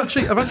it. I've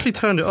actually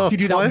turned it off. You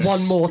do twice. that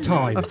one more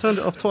time. I've turned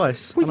it off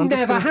twice. We've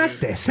never had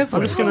this, have we?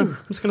 I'm just going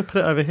to put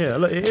it over here.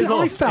 Look, it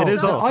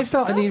is off. I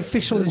felt in the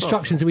official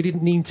instructions that we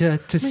didn't need to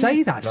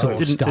say that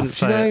sort of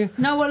stuff.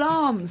 No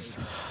alarms.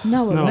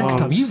 Next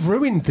time, you've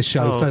ruined the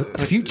show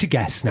for future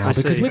guests now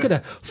because we're going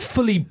to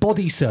fully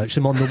body search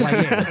them on the way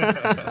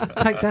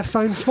in. Take their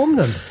phones from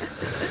them.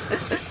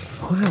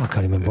 Wow, I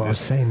can't remember what I was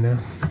saying now.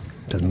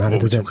 Doesn't matter,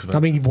 does it? I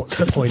mean, what's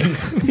the point?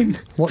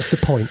 What's the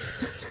point?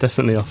 It's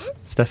definitely off.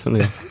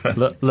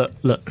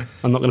 Look.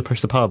 I'm not going to push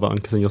the power button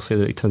because then you'll see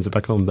that it turns it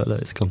back on, but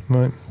look, it's gone.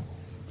 Right.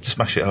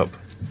 Smash it up.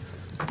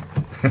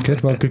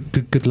 Good. Well,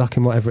 good luck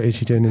in whatever it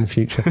is you're doing in the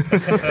future.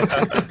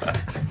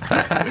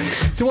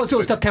 So what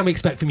sort of stuff can we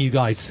expect from you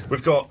guys?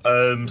 We've got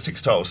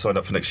 6 titles signed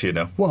up for next year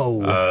now. Whoa.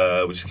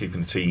 We're just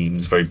keeping the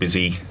teams very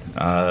busy.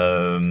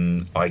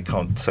 I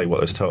can't say what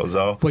those titles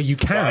are. Well, you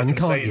can, I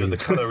can say you? that the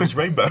colour is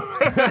rainbow.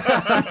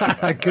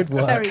 Good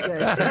work. Very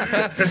good.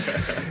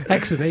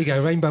 Excellent. There you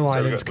go. Rainbow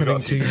Islands coming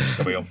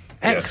on.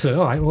 Excellent.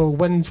 All right. Well,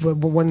 when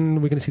are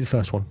we going to see the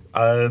first one?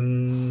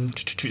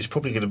 It's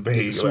probably going to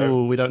be.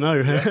 We don't know.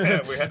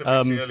 We had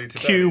a busy early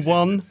today.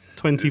 Q1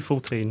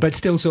 2014. But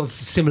still sort of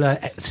similar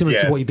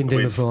to what you've been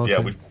doing before. Yeah,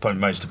 we've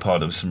managed to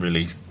partner with some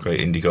really great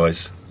indie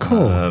guys.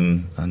 Cool.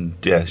 And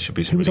it should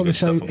be some really good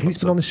stuff. Who's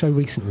been on the show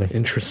recently?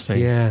 Interesting.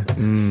 Yeah.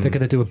 They're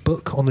going to do a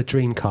book on the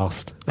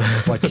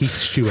Dreamcast by Keith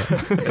Stewart.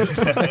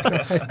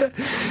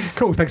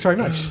 Cool. Thanks very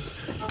much.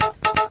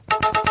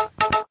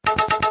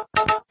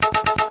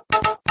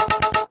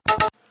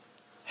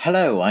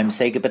 Hello, I'm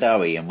Sega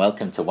Badawi and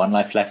welcome to One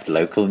Life Left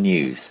local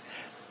news.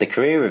 The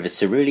career of a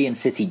Cerulean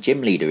City gym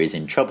leader is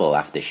in trouble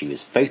after she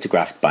was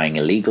photographed buying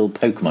illegal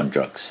Pokemon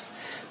drugs.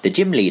 The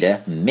gym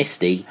leader,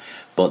 Misty,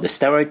 bought the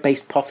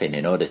steroid-based Poffin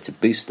in order to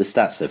boost the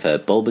stats of her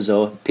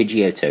Bulbasaur,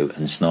 Pidgeotto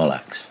and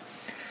Snorlax.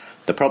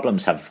 The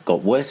problems have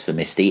got worse for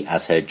Misty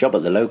as her job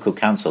at the local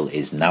council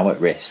is now at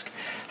risk.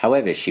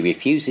 However, she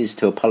refuses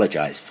to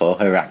apologise for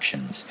her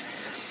actions.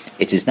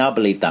 It is now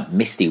believed that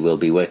Misty will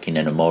be working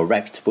in a more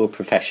reputable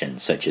profession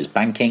such as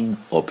banking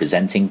or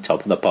presenting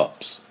Top of the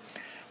Pops.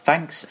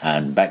 Thanks,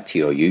 and back to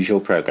your usual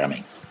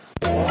programming.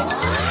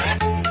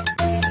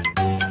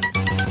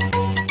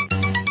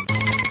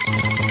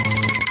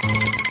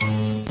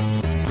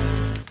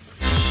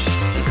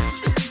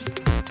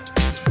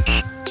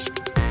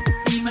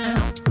 Email,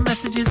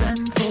 messages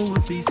and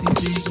forward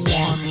BCC,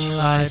 One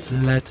Life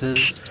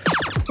letters.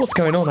 What's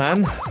going on,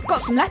 Anne?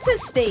 Got some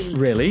letters, Steve.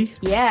 Really?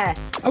 Yeah.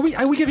 Are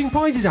we giving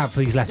prizes out for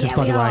these letters,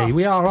 by the way?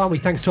 We are, aren't we?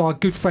 Thanks to our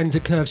good friends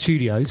at Curve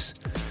Studios.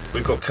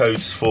 We've got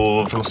codes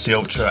for Velocity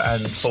Ultra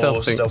and for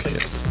Stealth.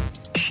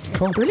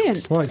 Cool.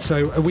 Brilliant. Right,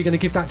 so are we going to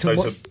give that to...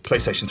 Those are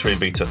PlayStation 3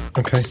 and Vita.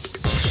 Okay.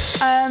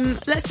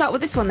 Let's start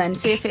with this one then,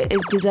 see if it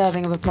is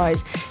deserving of a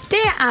prize.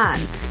 Dear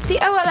Anne, the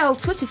OLL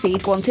Twitter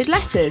feed wanted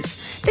letters.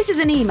 This is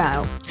an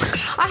email.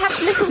 I have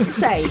little to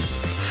say.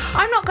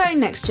 I'm not going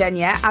next gen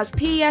yet, as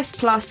PES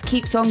Plus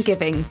keeps on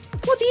giving.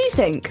 What do you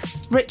think?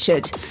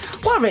 Richard.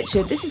 Well,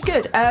 Richard, this is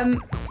good.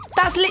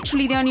 That's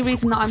literally the only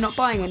reason that I'm not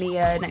buying any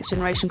next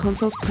generation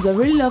consoles, because I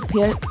really love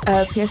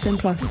PSN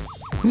Plus.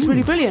 It's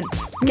really brilliant.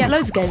 You get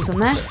loads of games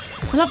on there.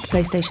 I love the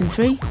PlayStation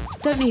 3.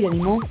 Don't need any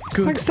more.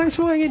 Thanks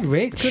for weighing in,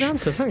 Rich. Good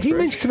answer, thanks, He Rich.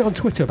 mentioned something on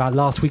Twitter about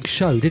last week's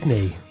show, didn't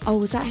he? Oh,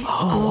 was that it?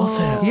 Oh, was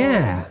it?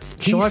 Yeah.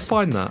 Shall I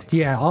find that?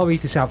 Yeah, I'll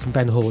read this out from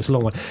Ben Hall. It's a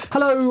long one.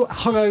 Hello,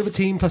 hungover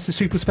team, plus the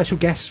super special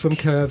guests from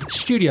Curve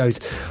Studios.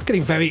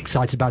 Getting very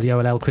excited about the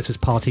OLL Christmas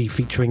party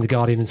featuring The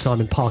Guardian and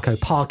Simon Parko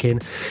Parkin.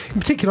 In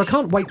particular, I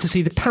can't wait to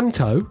see the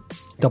Panto,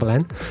 double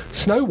N,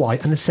 Snow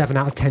White and the 7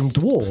 out of 10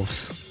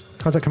 dwarves.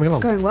 How's that coming along?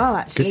 It's going well,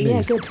 actually. Good Yeah,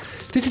 news. good.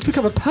 This has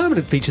become a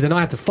permanent feature, then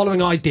I have the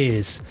following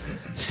ideas.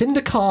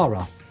 Cinder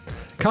Cara.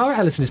 Cara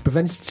Ellison is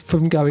prevented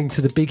from going to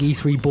the big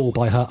E3 ball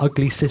by her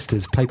ugly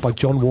sisters, played by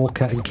John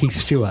Walker and Keith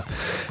Stewart.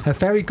 Her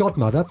fairy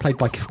godmother, played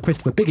by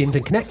Christopher Biggins,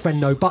 and Connect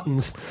Friend No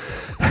Buttons,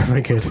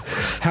 very good,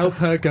 help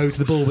her go to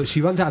the ball, but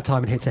she runs out of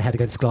time and hits her head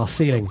against the glass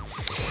ceiling.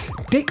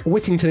 Dick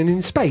Whittington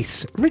in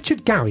space.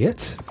 Richard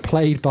Garriott,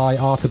 played by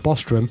Arthur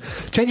Bostrom,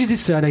 changes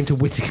his surname to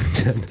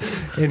Whittington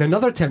in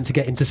another attempt to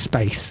get into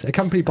space.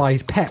 Accompanied by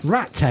his pet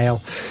rat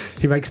tail,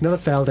 he makes another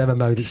failed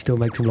MMO that still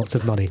makes him lots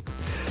of money.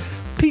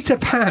 Peter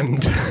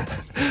Pand,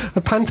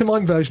 a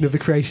pantomime version of the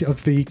creator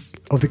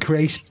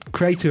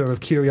of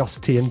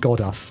Curiosity and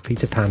Goddess.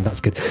 Peter Pan, that's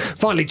good.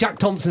 Finally, Jack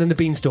Thompson and the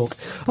Beanstalk.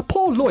 A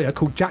poor lawyer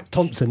called Jack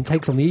Thompson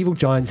takes on the evil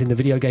giants in the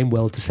video game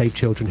world to save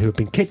children who have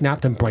been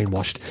kidnapped and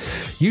brainwashed.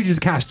 Uses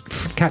the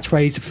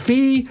catchphrase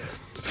 "Fee,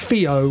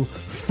 Fio,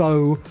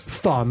 Fo,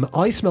 Fum.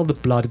 I smell the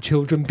blood of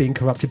children being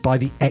corrupted by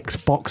the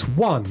Xbox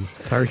One."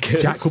 Very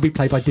good. Jack will be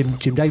played by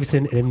Jim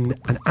Davison in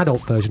an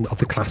adult version of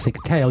the classic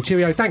tale.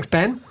 Cheerio. Thanks,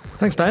 Ben.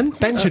 Thanks, Ben.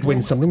 Ben should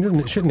win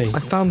something, shouldn't he? I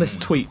found this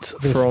tweet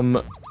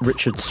from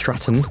Richard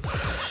Stratton.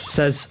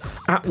 Says,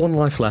 at One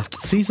Life Left,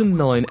 Season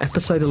 9,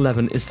 Episode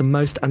 11 is the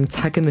most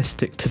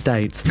antagonistic to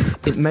date.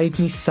 It made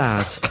me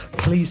sad.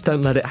 Please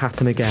don't let it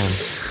happen again.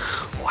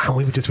 Wow,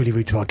 we were just really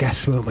rude to our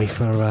guests, weren't we,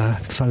 for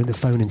the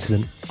phone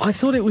incident? I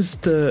thought it was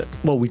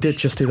well, we did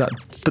just do that,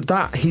 but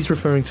that, he's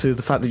referring to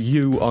the fact that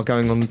you are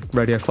going on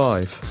Radio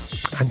 5.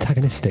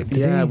 Antagonistic?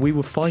 Yeah, we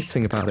were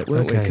fighting about it,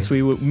 weren't we? Okay.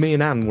 Because me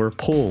and Anne were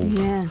appalled.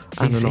 Yeah.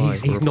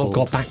 He's not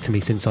got back to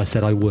me since I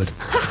said I would.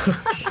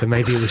 So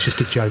maybe it was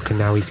just a joke and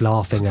now he's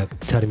laughing at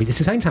telling me. It's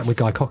the same time with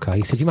Guy Cocker.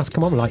 He said, "You must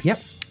come on." I'm like,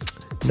 "Yep."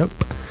 Nope.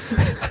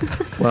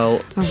 Well...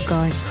 Oh,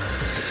 Guy.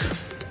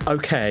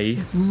 Okay,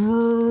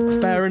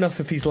 fair enough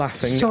if he's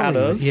laughing at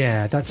us.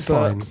 Yeah, that's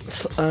fine.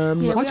 No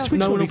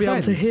one will be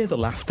able to hear the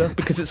laughter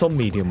because it's on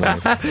medium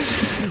wave.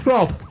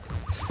 Rob.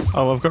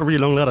 Oh, I've got a really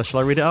long letter. Shall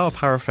I read it out or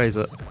paraphrase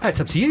it?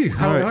 It's up to you.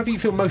 However you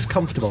feel most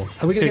comfortable.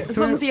 Are we going to get As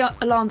through long it? as the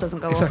alarm doesn't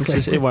go Exactly.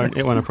 off. It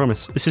won't, I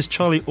promise. This is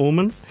Charlie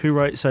Orman, who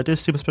writes, "Dear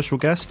super special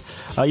guest,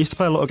 I used to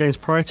play a lot of games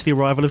prior to the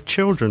arrival of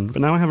children,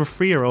 but now I have a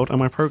 3-year-old and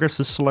my progress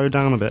has slowed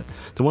down a bit.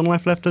 Do One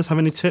Life Lefters have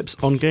any tips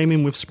on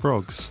gaming with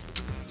Sprogs?"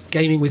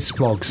 Gaming with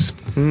Sprogs.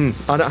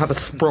 I don't have a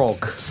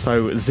Sprog,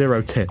 so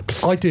 0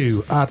 tips. I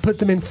do. Put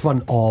them in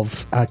front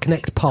of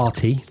Connect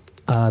Party,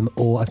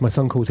 or as my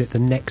son calls it, the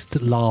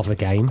next Lava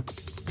game.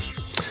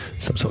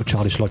 Some sort of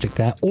childish logic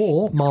there.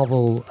 Or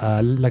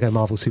Lego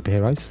Marvel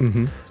Superheroes.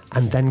 Mm-hmm.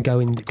 And then go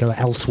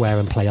elsewhere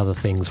and play other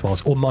things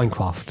or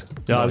Minecraft.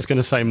 Yeah, I was going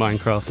to say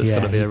Minecraft. It's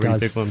got to be a really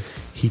big one.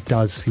 He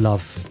does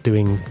love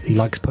he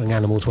likes putting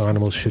animals where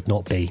animals should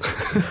not be.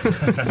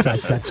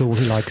 That's all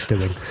he likes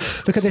doing.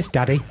 Look at this,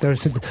 Daddy. There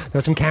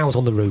are some cows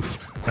on the roof.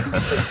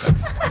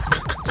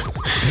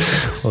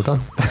 Well done.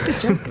 Good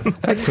job.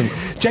 Excellent.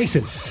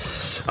 Jason.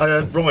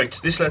 Right,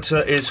 this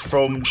letter is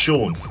from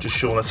Sean. Just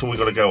Sean, that's all we've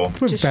got to go on.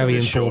 We're very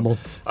informal.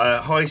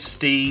 Hi,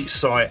 Steve,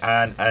 Cy,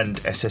 Anne, and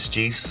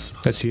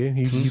SSGs. That's you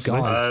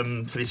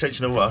guys. For the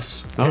attention of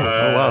us.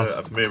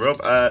 Wow. From me, Rob.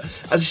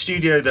 As a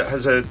studio that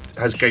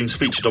has games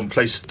featured on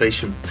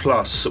PlayStation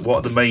Plus, what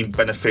are the main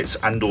benefits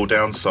and/or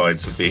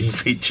downsides of being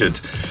featured?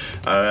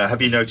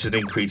 Have you noticed an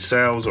increased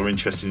sales or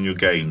interest in your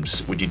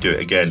games? Would you do it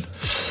again?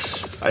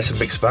 It's a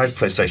mixed bag,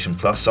 PlayStation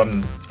Plus.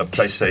 I'm a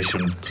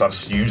PlayStation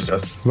Plus user.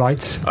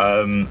 Right.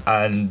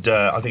 And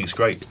I think it's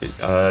great. The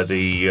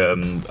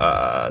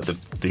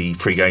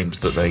free games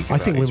that they give I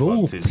think out we're each all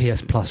month is,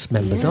 PS Plus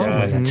members, aren't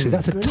we, actually?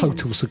 That's a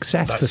total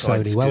success that for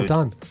side's Sony. Well good.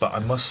 done. But I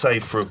must say,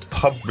 for a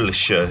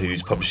publisher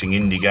who's publishing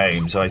indie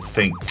games, I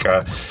think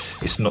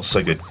it's not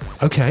so good.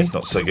 Okay. It's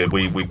not so good.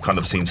 We've kind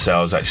of seen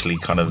sales actually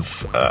kind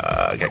of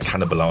get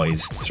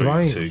cannibalised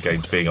through to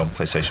games being on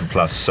PlayStation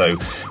Plus. So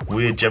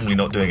we're generally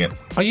not doing it.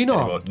 Are you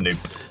not? Nope.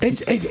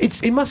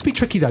 It must be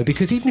tricky though,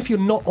 because even if you're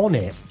not on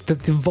it, the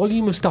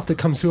volume of stuff that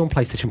comes through on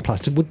PlayStation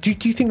Plus, do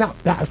you think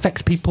that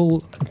affects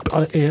people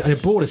in a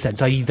broader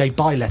sense? I.e., they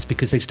buy less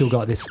because they've still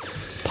got this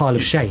pile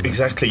of shame?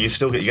 Exactly. You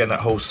still get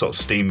that whole sort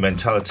of Steam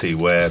mentality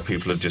where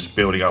people are just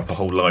building up a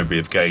whole library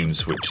of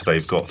games which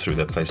they've got through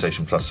their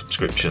PlayStation Plus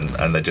subscription,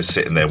 and they're just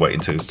sitting there waiting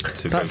to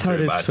That's go how it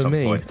through is at for some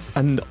me. point.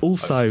 And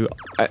also,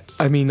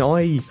 I mean,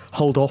 I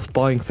hold off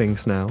buying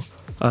things now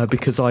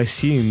because I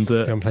assume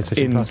that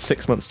in Plus.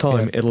 6 months'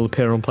 time it'll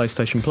appear on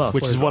PlayStation Plus.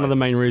 Which is one of the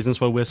main reasons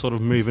why we're sort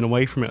of moving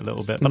away from it a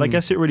little bit. But I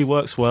guess it really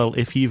works well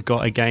if you've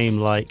got a game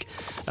like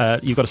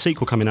you've got a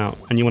sequel coming out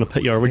and you want to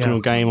put your original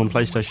game on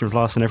PlayStation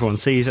Plus and everyone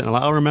sees it and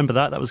like, oh, remember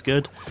that was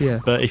good. Yeah.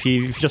 But if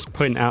you're just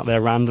putting it out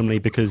there randomly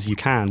because you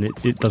can,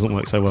 it doesn't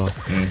work so well.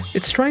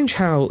 It's strange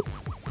how,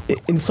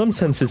 in some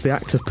senses, the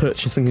act of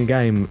purchasing a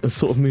game has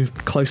sort of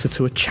moved closer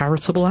to a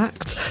charitable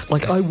act.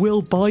 Like, I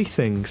will buy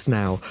things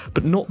now,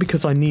 but not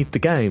because I need the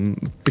game,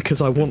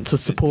 because I want to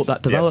support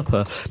that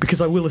developer,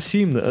 because I will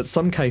assume that at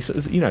some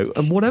cases, you know,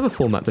 and whatever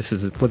format this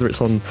is, whether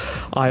it's on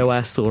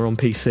iOS or on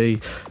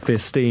PC via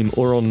Steam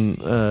or on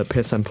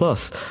PSN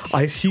Plus,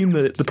 I assume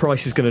that the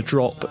price is going to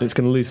drop and it's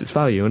going to lose its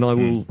value and I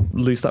will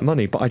lose that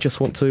money, but I just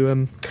want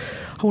to...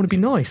 I want to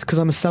be nice because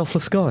I'm a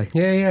selfless guy.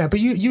 Yeah.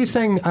 But you were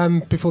saying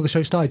before the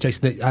show started,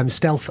 Jason, that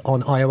stealth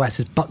on iOS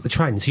has bucked the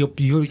trend. So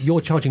you're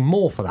charging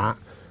more for that.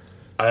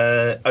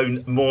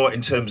 More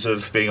in terms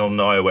of being on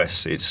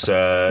iOS. It's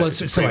So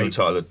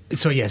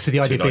the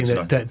idea being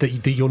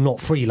that you're not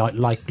free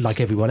like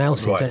everyone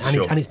else is, right,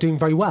 and it's doing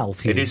very well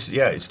for you. It is.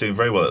 Yeah, it's doing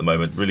very well at the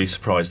moment. Really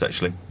surprised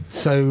actually.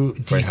 So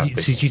do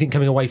you think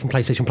coming away from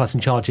PlayStation Plus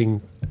and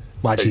charging?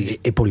 Well, actually,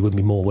 it probably wouldn't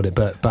be more, would it?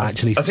 But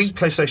actually... I think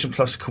PlayStation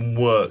Plus can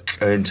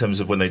work in terms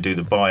of when they do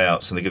the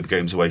buyouts and they give the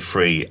games away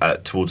free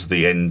towards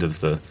the end of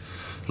the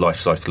life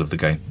cycle of the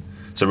game.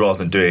 So rather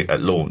than doing it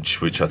at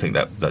launch, which I think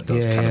that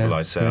does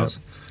cannibalise sales,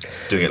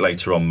 doing it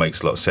later on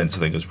makes a lot of sense.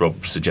 I think, as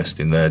Rob's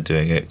suggesting there,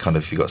 doing it kind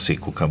of if you've got a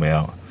sequel coming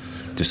out,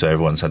 just so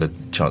everyone's had a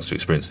chance to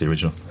experience the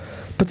original.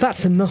 But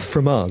that's enough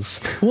from us.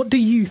 What do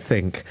you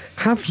think?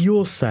 Have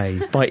your say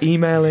by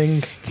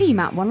emailing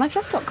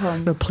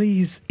team@onelifeleft.com. No,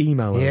 please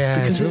email us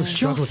because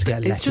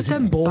it's just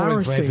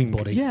embarrassing for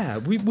everybody. Yeah,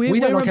 we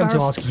don't like having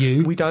to ask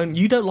you. We don't.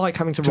 You don't like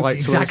having to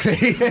write to us.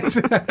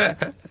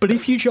 But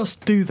if you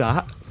just do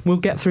that, we'll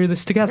get through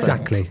this together.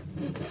 Exactly.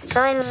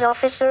 Science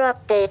officer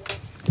update.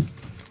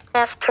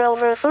 After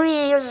over 3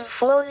 years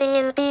floating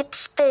in deep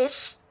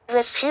space,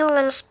 this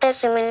human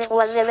specimen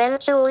was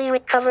eventually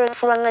recovered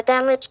from a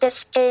damaged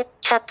escape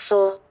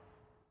capsule.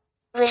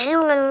 The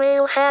human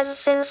male has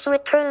since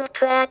returned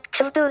to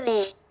active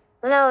duty.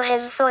 Now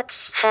his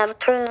thoughts have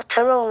turned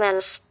to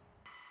romance.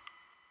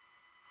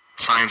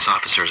 Science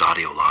officer's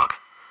audio log.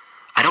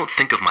 I don't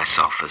think of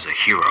myself as a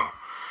hero.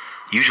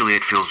 Usually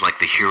it feels like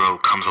the hero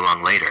comes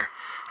along later,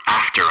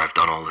 after I've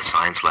done all the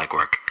science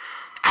legwork,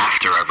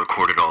 after I've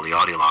recorded all the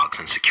audio logs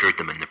and secured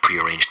them in the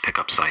prearranged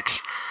pickup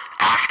sites,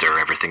 after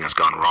everything has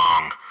gone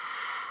wrong.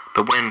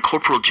 But when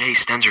Corporal J.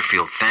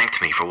 Stenserfield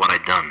thanked me for what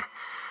I'd done,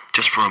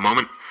 just for a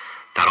moment,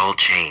 that all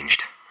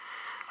changed.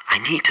 I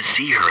need to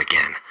see her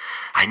again.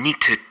 I need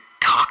to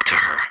talk to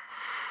her.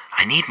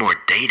 I need more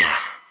data.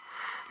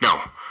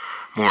 No,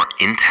 more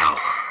intel.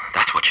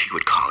 That's what she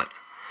would call it.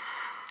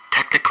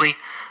 Technically,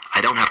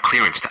 I don't have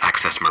clearance to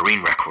access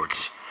marine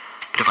records.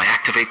 But if I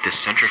activate this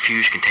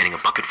centrifuge containing a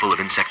bucket full of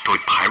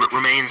insectoid pirate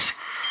remains,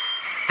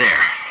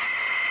 there.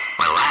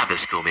 My lab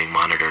is still being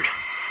monitored,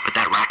 but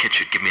that racket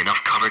should give me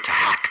enough cover to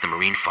hack the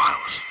marine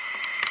files.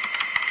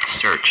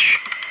 Search.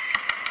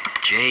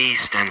 J.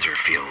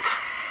 Stenserfield.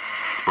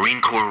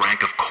 Marine Corps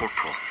rank of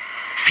corporal.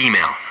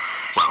 Female.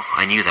 Well,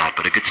 I knew that,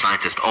 but a good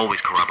scientist always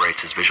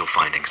corroborates his visual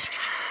findings.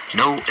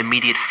 No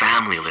immediate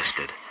family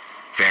listed.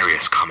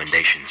 Various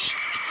commendations.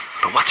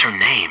 But what's her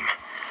name?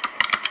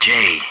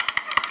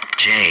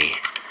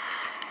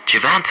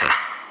 Javanta.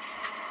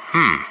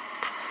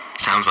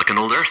 Sounds like an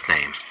old Earth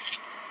name.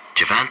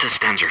 Javanta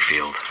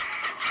Stenserfield.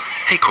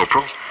 Hey,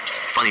 Corporal.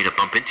 Funny to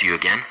bump into you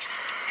again.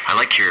 I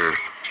like your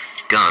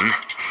gun.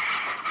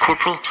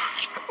 Corporal,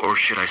 or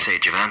should I say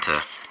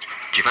Javanta?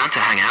 Javanta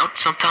hang out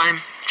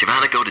sometime?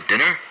 Javanta go to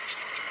dinner?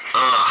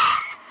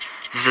 Ugh.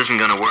 This isn't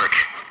gonna work.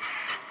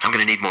 I'm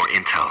gonna need more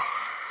intel.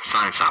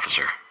 Science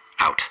officer,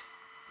 out.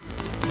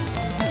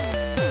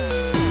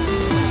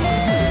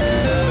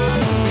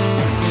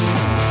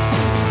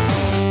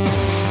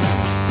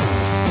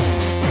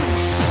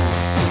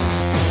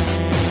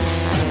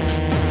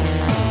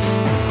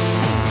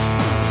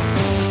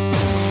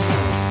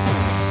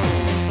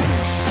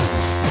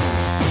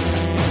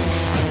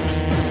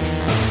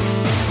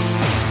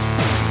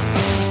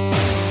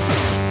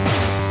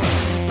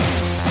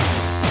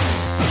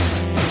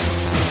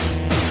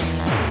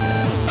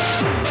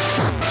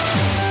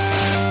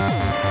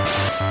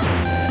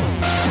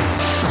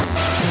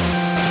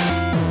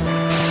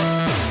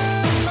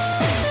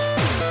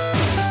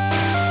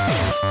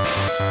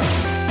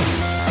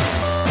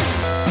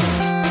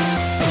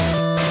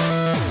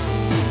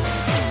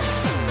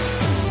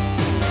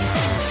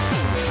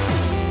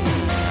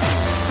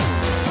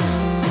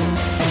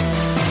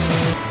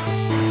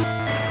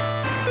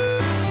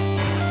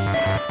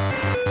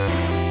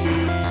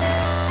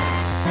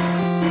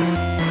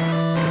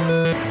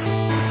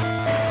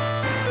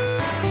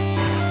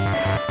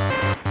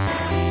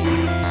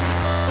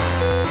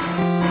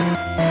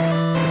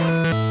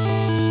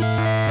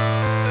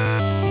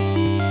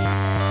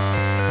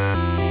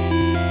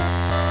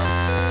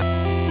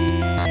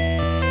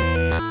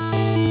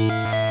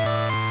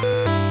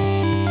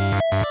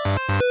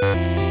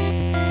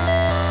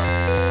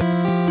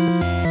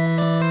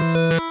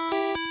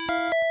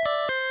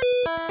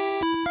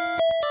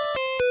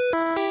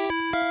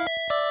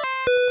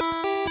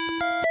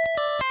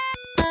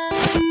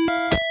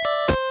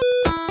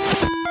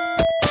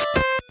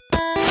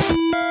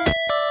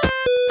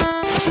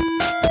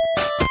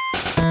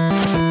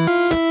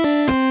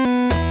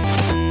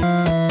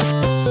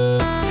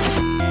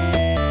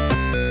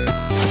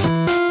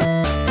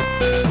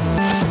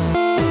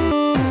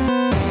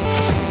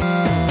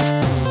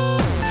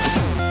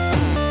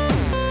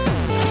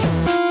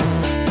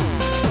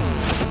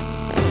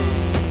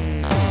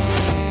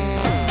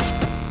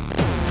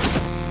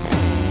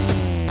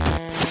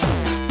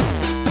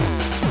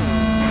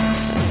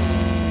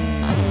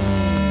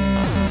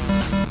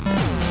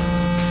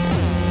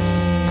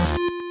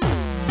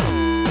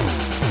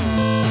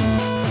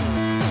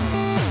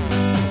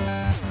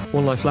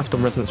 One Life Left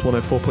on Resonance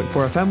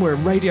 104.4 FM. We're a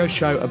radio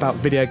show about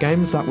video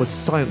games. That was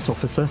Science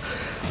Officer.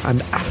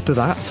 And after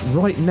that,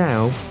 right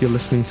now, you're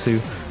listening to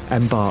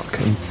Embark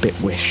and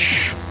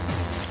Bitwish.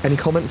 Any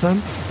comments,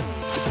 Anne?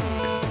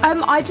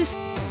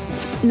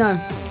 No.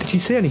 Did you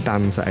see any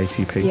bands at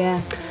ATP? Yeah.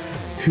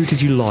 Who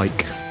did you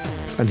like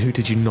and who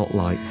did you not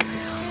like?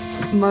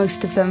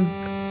 Most of them.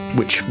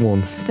 Which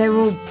one? They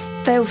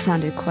all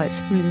sounded quite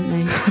similar,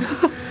 didn't they?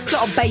 A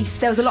lot of bass.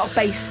 There was a lot of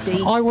bass,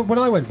 Steve. When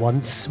I went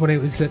once, when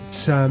it was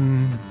at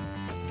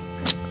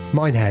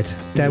Minehead,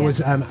 there was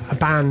a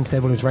band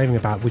everyone was raving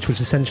about, which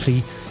was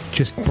essentially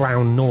just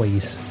brown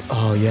noise.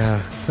 Oh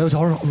yeah, that was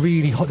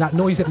really hot. That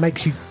noise that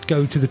makes you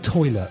go to the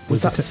toilet.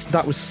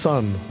 That was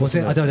Sun? Was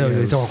it? I don't know. Yeah,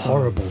 it was Sun.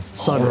 horrible.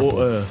 Sun horrible.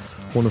 or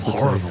Earth, one of the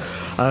Horrible.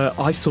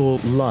 two. I saw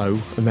Low,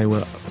 and they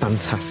were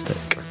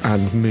fantastic,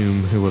 and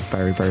Moom, who were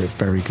very, very,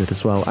 very good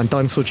as well, and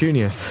Dinosaur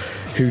Jr.,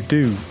 who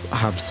do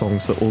have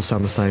songs that all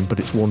sound the same, but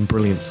it's one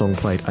brilliant song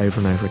played over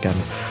and over again.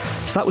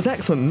 So that was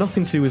excellent.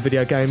 Nothing to do with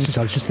video games,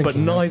 I was just thinking but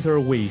neither are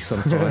we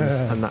sometimes,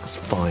 and that's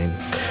fine.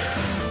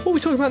 What are we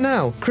talking about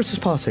now? Christmas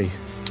party.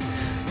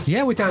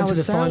 Yeah, we're down How to it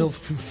the sounds?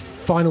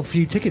 final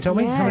few tickets, aren't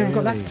we? How many have we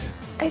got left?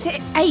 Is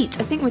it 8?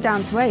 I think we're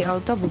down to 8. I'll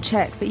double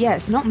check. But yeah,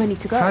 it's not many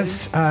to go.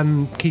 Has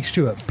Keith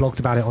Stewart blogged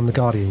about it on The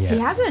Guardian yet? He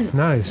hasn't.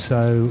 No,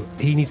 so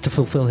he needs to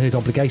fulfil his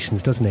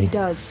obligations, doesn't he? He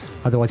does.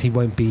 Otherwise he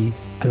won't be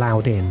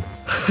allowed in.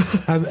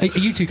 Are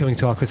you two coming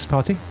to our Christmas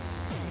party?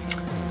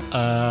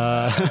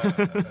 I've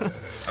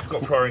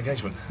got a prior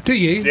engagement. Do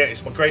you? Yeah,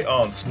 it's my great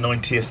aunt's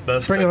 90th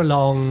birthday. Bring her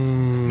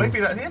along.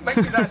 Maybe that's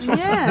what,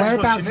 Yeah. that's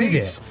Whereabouts what she is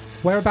needs. it?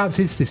 Whereabouts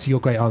is this your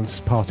great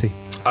aunt's party?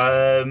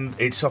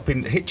 It's up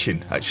in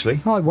Hitchin,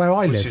 actually. Oh, where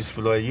I live. Which is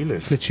where you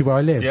live. Literally where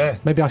I live. Yeah.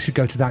 Maybe I should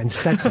go to that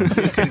instead.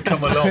 You can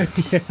come along.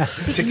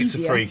 Tickets are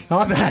free.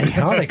 Are they?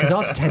 Because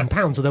that's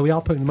 £10, although we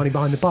are putting the money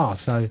behind the bar,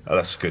 so... Oh,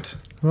 that's good.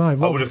 Right,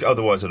 Rob,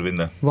 Otherwise, I'd have been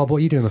there. Rob, what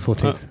are you doing on the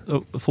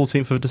 14th?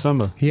 14th of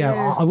December.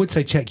 Yeah, I would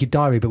say check your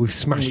diary, but we've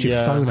smashed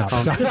your phone up.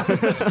 So.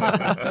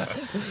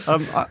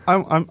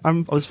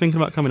 I was thinking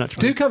about coming,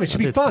 actually. Do come, it should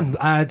be fun.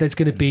 There's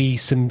going to be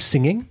some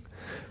singing.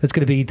 There's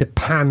going to be the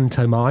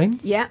pantomime,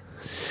 Yeah.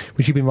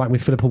 which you've been writing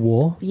with Philippa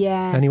War.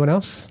 Yeah. Anyone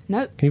else?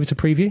 No. Can you give us a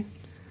preview?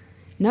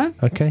 No.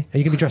 Okay. Are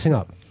you going to be dressing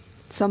up?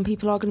 Some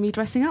people are going to be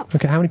dressing up.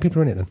 Okay, how many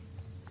people are in it then?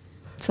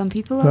 Some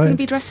people are going to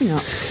be dressing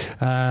up.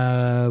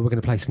 We're going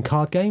to play some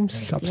card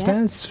games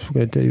upstairs.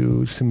 We're going to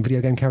do some video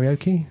game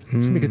karaoke. It's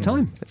going to be a good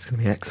time. It's going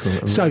to be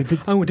excellent. So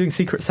we're doing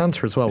Secret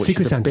Santa as well, which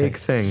Secret is a Santa. big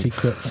thing.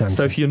 Secret Santa.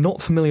 So if you're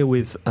not familiar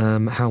with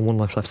how One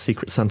Life Left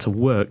Secret Santa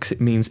works, it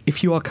means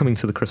if you are coming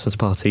to the Christmas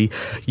party,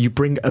 you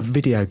bring a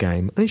video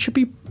game, and it should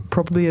be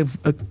probably a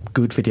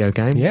good video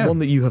game, one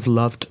that you have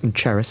loved and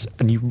cherished,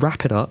 and you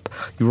wrap it up.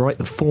 You write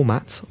the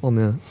format on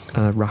the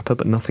wrapper,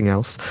 but nothing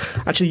else.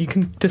 Actually, you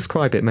can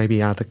describe it,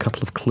 maybe add a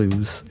couple of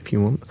clues if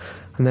you want.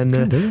 And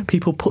then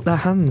people put their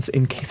hands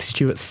in Keith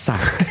Stewart's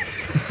sack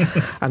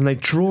and they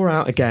draw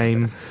out a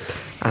game,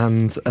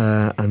 and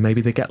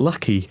maybe they get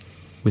lucky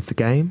with the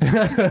game.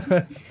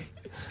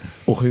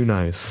 Or who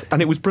knows?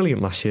 And it was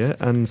brilliant last year,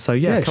 and so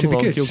it come should be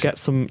along. good.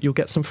 You'll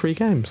get some free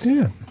games.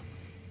 Yeah.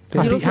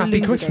 You'll also Happy lose a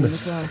game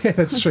Christmas. as well. Yeah,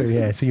 that's true.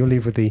 Yeah, so you'll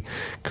leave with the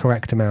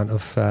correct amount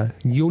of.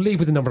 You'll leave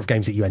with the number of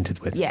games that you entered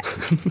with. Yeah.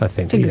 I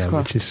think. Fingers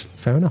crossed. Which is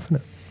fair enough, isn't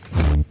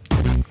it?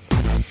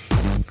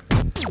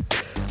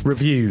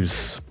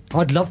 Reviews.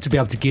 I'd love to be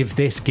able to give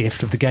this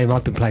gift of the game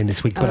I've been playing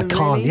this week, but I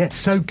can't. Really? Yeah, it's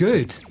so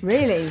good.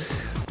 Really?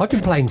 I've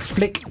been playing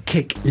Flick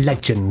Kick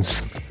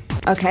Legends.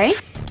 Okay.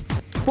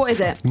 What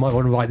is it? You might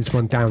want to write this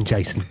one down,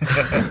 Jason.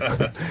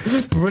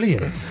 It's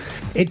brilliant.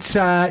 It's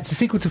a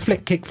sequel to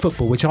Flick Kick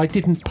Football, which I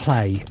didn't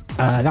play.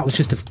 That was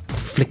just a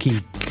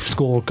flicky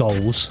score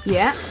goals.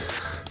 Yeah.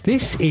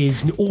 This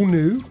is an all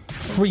new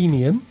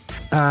freemium.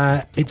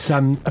 It's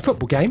a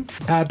football game,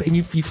 but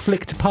you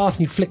flick to pass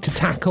and you flick to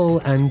tackle,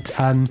 and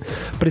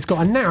but it's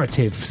got a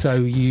narrative. So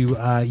you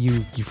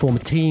form a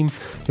team.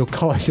 Your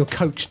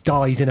coach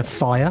dies in a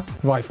fire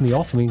right from the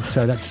off. I mean,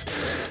 so that's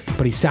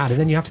pretty sad. And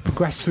then you have to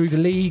progress through the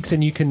leagues,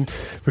 and you can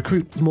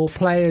recruit more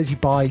players. You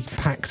buy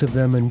packs of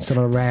them, and some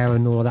are rare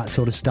and all of that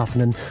sort of stuff.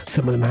 And then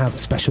some of them have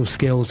special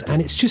skills,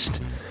 and it's just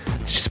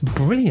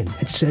brilliant.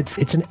 It's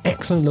an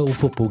excellent little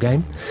football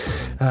game.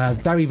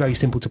 Very, very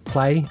simple to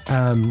play.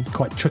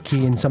 Quite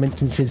tricky in some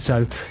instances, so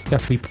you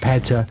have to be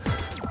prepared to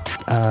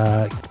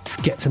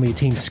get some of your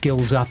team's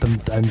skills up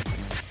and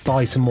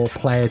buy some more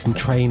players and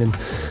train and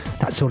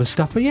that sort of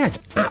stuff. But yeah, it's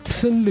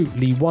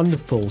absolutely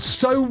wonderful.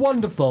 So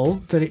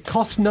wonderful that it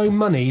costs no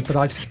money, but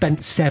I've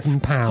spent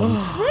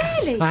 £7.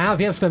 Really? I have.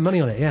 Yeah, I've spent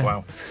money on it. Yeah.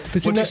 Wow.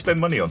 But What did you spend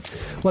money on?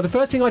 Well, the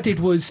first thing I did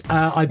was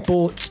I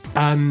bought.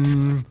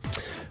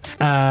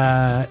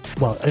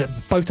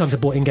 Both times I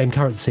bought in-game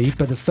currency,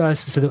 but the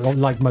first, so that,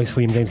 like most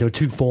freemium games, there were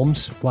two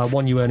forms. Well,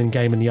 one you earn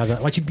in-game and the other,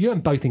 actually you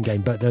earn both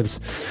in-game, but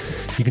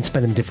you can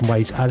spend them in different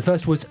ways. The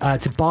first was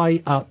to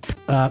buy up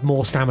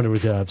more stamina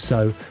reserves.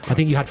 So I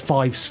think you had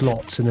 5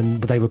 slots, and then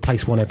they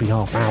replace one every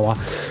half hour,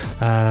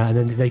 and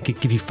then they could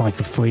give you 5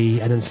 for free.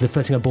 And then so the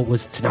first thing I bought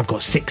was now I've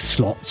got 6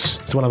 slots.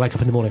 So when I wake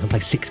up in the morning, I can play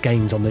 6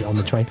 games on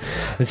the train.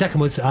 And the second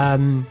was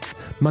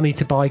money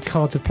to buy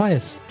cards of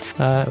players,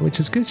 which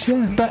was good.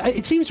 Yeah, but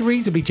it seems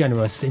reasonably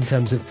generous in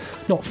terms of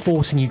not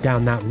forcing you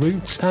down that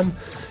route.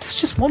 It's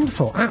just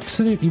wonderful,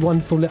 absolutely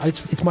wonderful.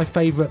 It's my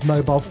favourite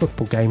mobile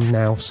football game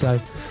now. So.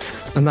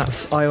 And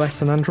that's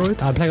iOS and Android?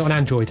 I'm playing it on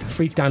Android.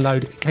 Free to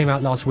download. It came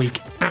out last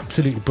week.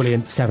 Absolutely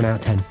brilliant. 7 out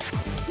of 10.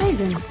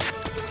 Amazing.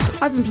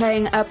 I've been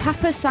playing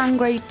Papa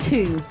Sangre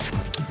 2.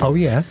 Oh,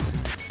 yeah?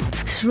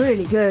 It's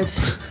really good.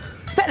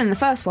 It's better than the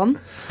first one.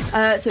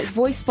 So it's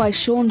voiced by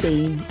Sean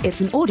Bean.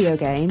 It's an audio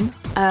game.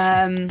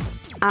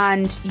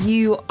 And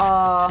you're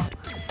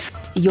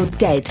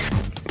dead.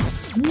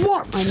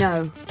 What? I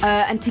know.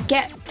 And to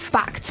get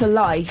back to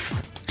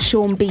life,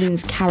 Sean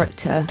Bean's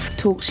character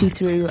talks you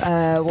through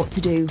what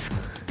to do.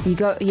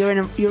 You're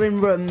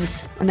in rooms,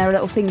 and there are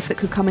little things that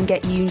could come and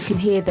get you. You can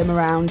hear them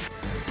around,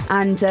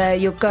 and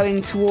you're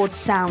going towards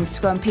sounds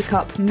to go and pick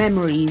up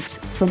memories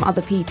from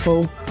other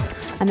people,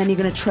 and then you're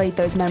going to trade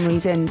those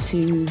memories in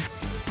to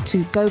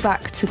go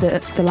back to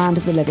the land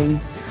of the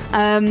living.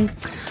 And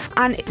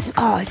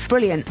it's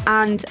brilliant.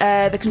 And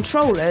the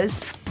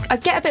controllers, I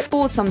get a bit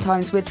bored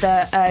sometimes with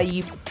the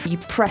you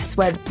press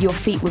where your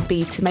feet would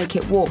be to make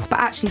it walk, but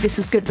actually this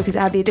was good because it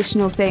had the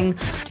additional thing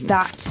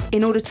that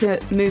in order to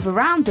move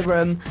around the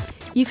room,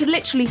 you could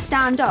literally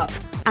stand up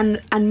and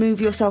move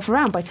yourself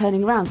around by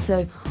turning around.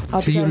 So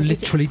you're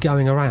literally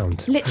going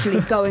around?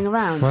 Literally going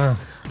around. Wow.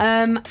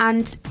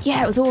 And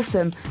yeah, it was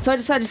awesome. So I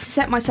decided to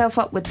set myself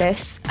up with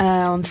this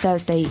on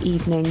Thursday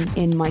evening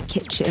in my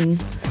kitchen.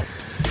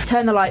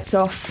 Turn the lights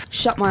off,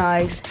 shut my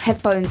eyes,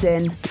 headphones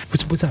in.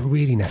 Was that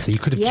really necessary? You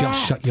could have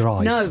just shut your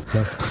eyes. No,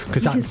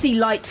 because you can see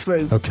light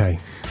through. Okay.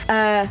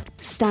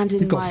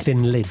 Standing. You've got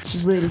thin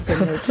lids. Really thin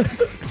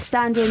lids.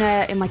 Standing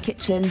in my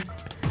kitchen,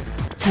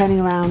 turning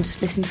around,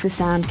 listening to the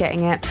sound,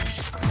 getting it.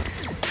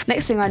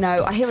 Next thing I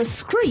know, I hear a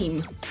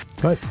scream.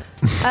 Right.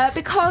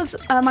 Because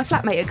my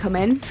flatmate had come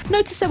in,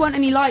 noticed there weren't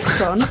any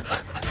lights on.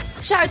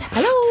 Shouted,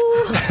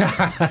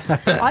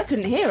 hello! I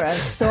couldn't hear her,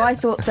 so I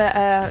thought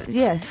that,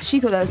 she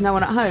thought there was no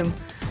one at home.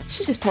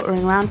 She's just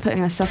pottering around, putting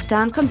her stuff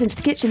down, comes into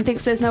the kitchen,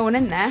 thinks there's no one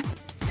in there,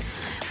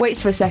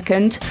 waits for a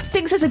second,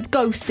 thinks there's a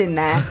ghost in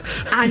there,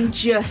 and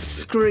just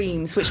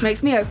screams, which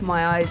makes me open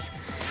my eyes.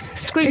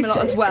 Scream a lot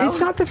as well. Is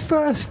that the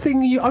first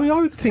thing I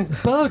would think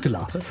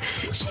burglar.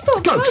 She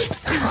thought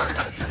ghost.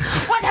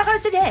 What's our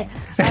ghost in here?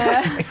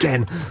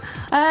 Again.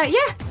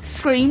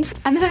 Screamed,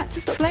 and then I had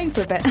to stop playing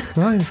for a bit.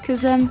 Right.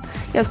 Because it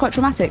was quite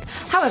traumatic.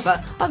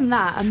 However, other than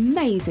that,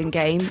 amazing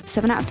game,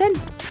 7 out of 10.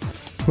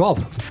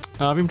 Rob?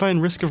 I've been playing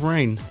Risk of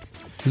Rain.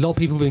 A lot of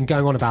people have been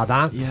going on about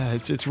that. Yeah,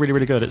 it's really,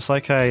 really good. It's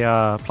like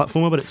a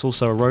platformer, but it's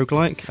also a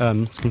roguelike.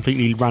 It's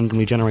completely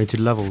randomly generated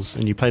levels,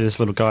 and you play this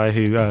little guy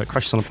who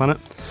crashes on a planet,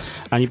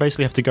 and you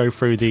basically have to go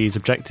through these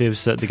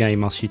objectives that the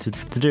game asks you to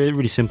do.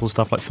 Really simple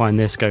stuff like find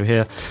this, go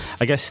here.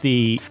 I guess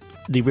the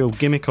real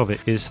gimmick of it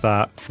is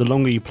that the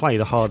longer you play,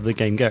 the harder the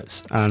game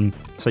gets.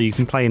 So you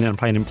can play in it and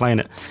playing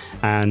it,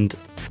 and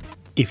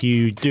if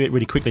you do it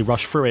really quickly,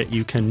 rush through it,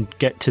 you can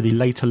get to the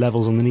later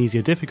levels on an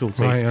easier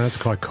difficulty. Right, yeah, that's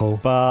quite cool.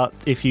 But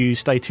if you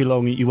stay too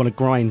long, you want to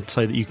grind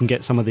so that you can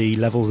get some of the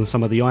levels and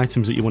some of the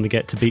items that you want to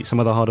get to beat some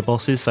of the harder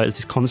bosses. So it's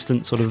this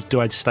constant sort of, do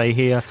I stay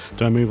here?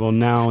 Do I move on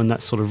now? And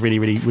that's sort of really,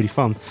 really, really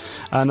fun.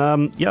 And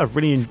I'm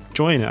really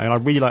enjoying it. And I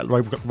really like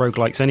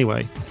roguelikes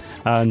anyway.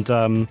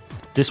 And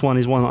this one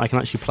is one that I can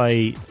actually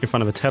play in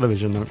front of a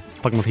television. I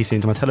plug my PC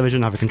into my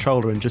television, have a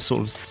controller, and just sort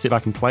of sit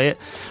back and play it.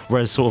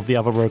 Whereas sort of the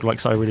other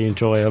roguelikes I really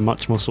enjoy are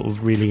much more sort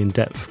of really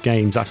in-depth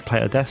games I have to play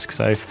at a desk.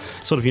 So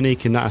sort of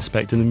unique in that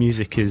aspect, and the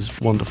music is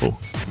wonderful.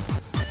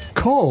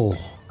 Cool.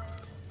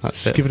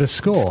 That's Just give it a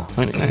score.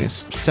 I think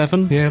it's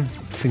 7. Yeah,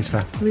 seems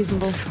fair.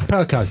 Reasonable.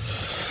 Perko.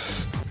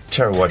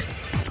 Tearaway.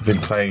 I've been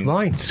playing.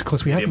 Right, of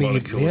course we had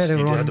Molecules. Yeah,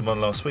 You had them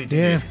on last week,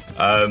 didn't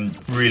you?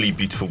 Really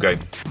beautiful game.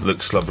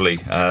 Looks lovely.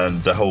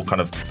 And the whole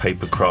kind of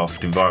paper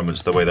craft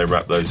environments, the way they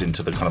wrap those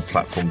into the kind of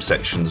platform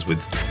sections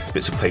with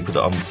bits of paper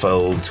that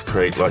unfold to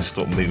create like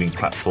sort of moving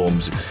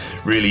platforms.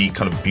 Really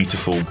kind of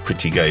beautiful,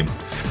 pretty game.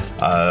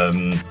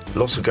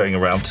 Lots of going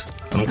around.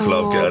 An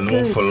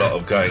awful lot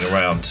of going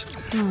around.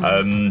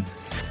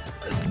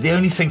 The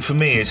only thing for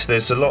me is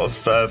there's a lot of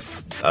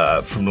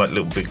from like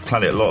Little Big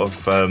Planet, a lot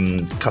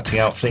of cutting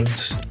out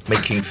things,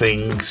 making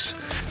things.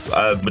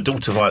 My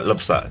daughter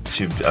loves that.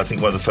 I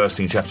think one of the first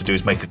things you have to do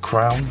is make a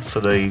crown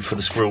for the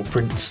Squirrel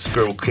Prince,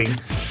 Squirrel King,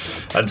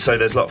 and so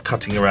there's a lot of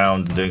cutting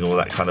around and doing all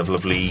that kind of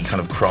lovely, kind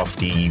of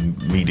crafty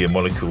Media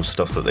Molecule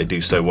stuff that they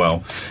do so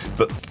well.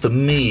 But for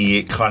me,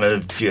 it kind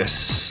of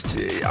just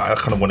I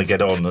kind of want to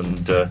get on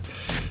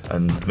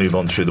and move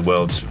on through the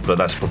world, but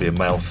that's probably a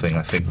male thing,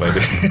 I think,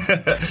 maybe.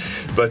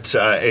 But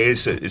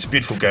it's a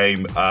beautiful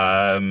game,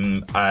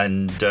 and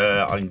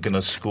I'm going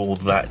to score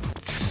that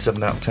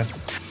 7 out of 10.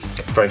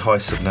 Very high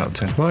 7 out of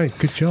 10. Right,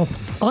 good job.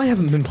 I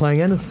haven't been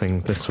playing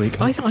anything this week.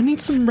 I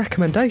need some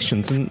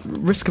recommendations. And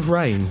Risk of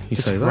Rain, you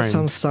say?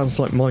 That sounds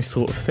like my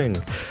sort of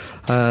thing.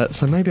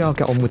 So maybe I'll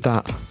get on with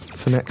that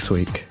for next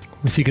week.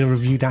 So you're going to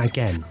review that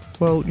again?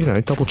 Well,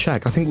 double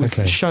check. I think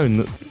we've shown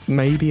that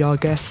maybe our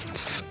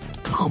guests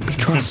can't be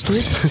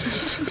trusted.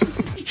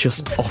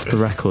 Just off the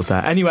record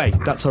there. Anyway,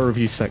 that's our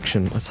review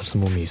section. Let's have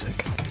some more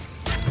music.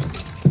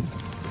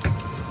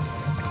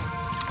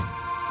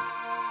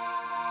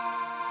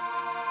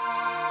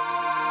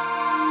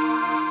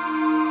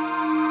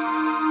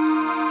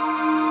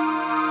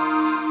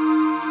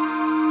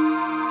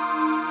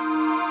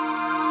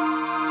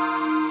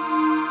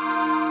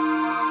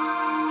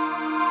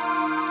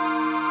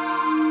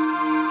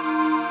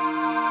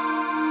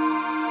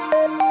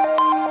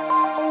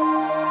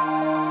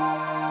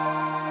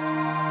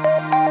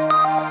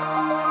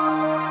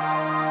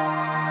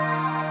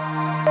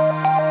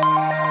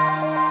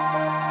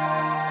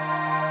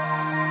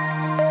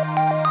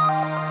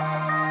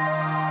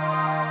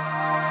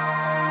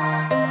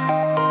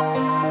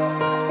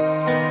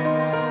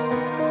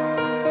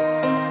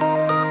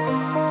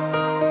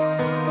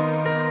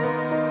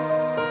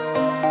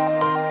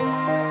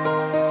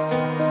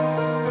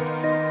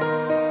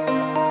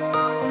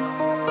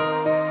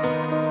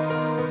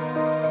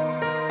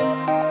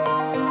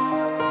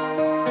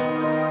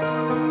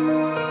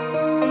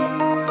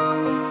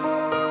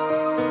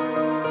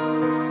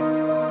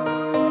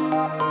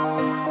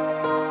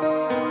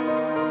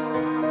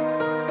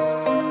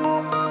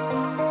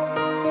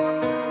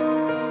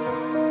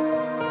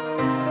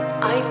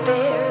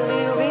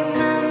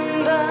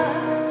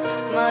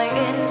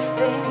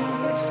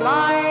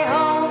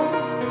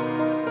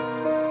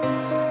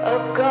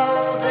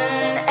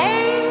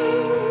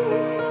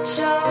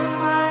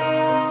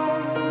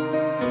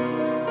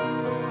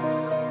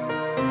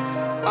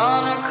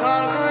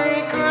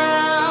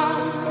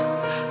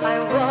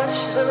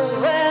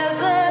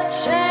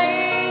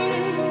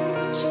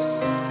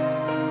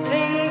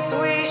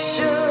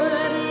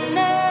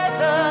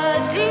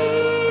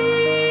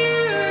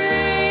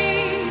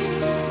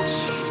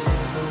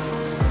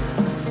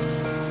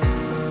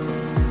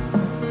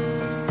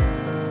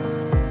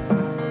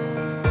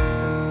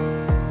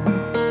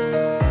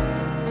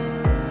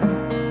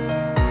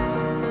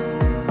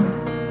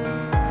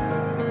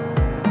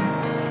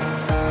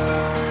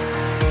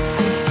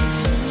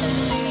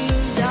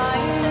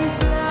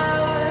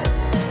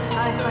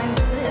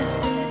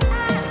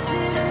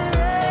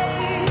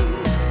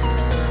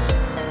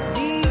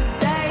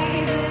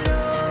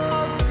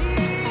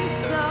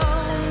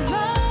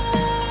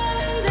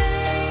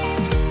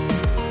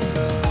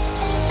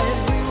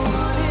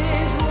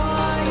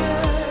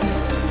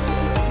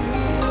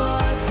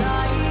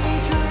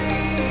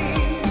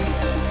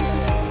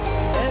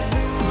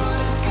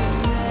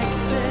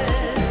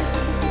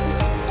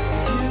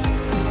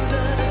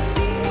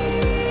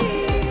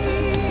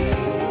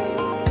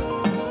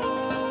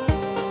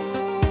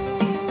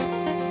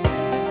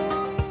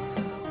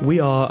 We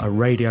are a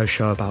radio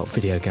show about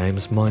video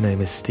games. My name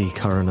is Steve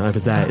Curran. Over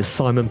there is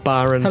Simon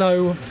Barron.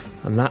 Hello.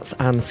 And that's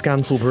Anne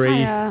Scantlebury.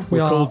 Hiya.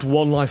 We're called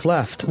One Life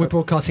Left. We're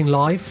broadcasting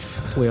live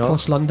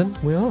across London.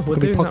 We are. We're going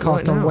to be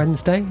podcast on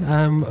Wednesday.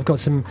 I've got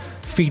some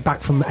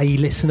feedback from a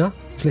listener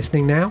who's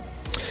listening now.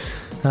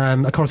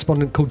 A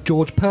correspondent called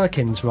George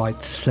Perkins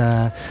writes,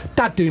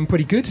 Dad doing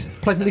pretty good.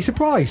 Pleasantly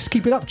surprised.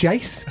 Keep it up,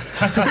 Jace.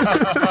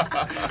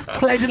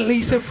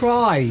 Pleasantly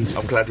surprised.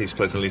 I'm glad he's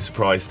pleasantly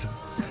surprised.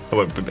 I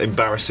won't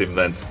embarrass him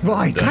then.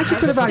 Right. How do you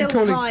feel about him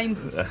calling? Time.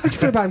 How do you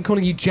feel about him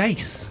calling you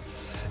Jace?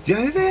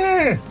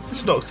 Yeah.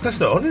 That's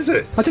not on, is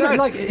it? I don't know.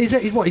 Like,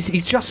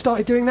 he's just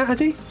started doing that, has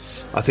he?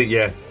 I think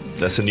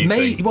that's a new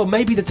thing. Well,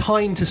 maybe the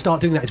time to start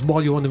doing that is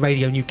while you're on the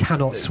radio and you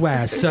cannot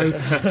swear. So,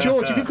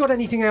 George, if you've got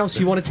anything else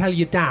you want to tell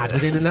your dad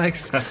within the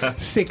next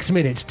 6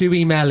 minutes, do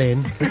email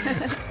in,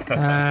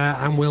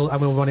 and we'll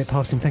run it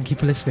past him. Thank you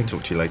for listening.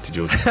 Talk to you later,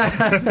 George.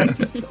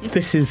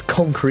 This is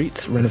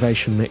Concrete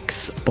Renovation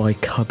Mix by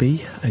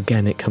Cubby.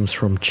 Again, it comes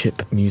from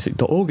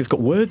chipmusic.org. It's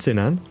got words in,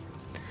 Anne.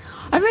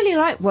 I really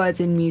like words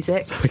in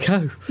music. There we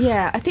go.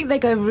 Yeah, I think they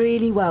go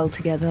really well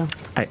together.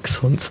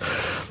 Excellent.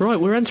 Right,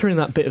 we're entering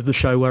that bit of the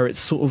show where it's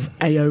sort of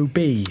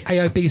AOB.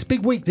 AOB. It's a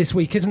big week this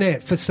week, isn't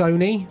it, for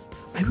Sony?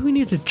 Maybe we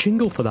need a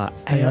jingle for that.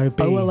 AOB.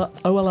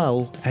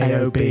 OLL.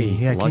 AOB.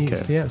 Yeah,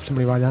 it. Yeah,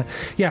 somebody like that.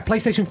 Yeah,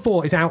 PlayStation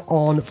 4 is out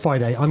on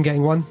Friday. I'm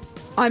getting one.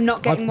 I'm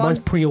not getting one. Mine's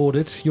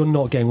pre-ordered. You're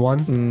not getting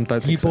one. Don't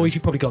think you boys,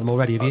 you've probably got them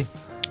already, have you?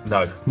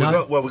 No.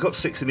 We've got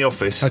 6 in the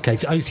office. Okay,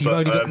 so you've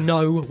only got...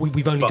 No,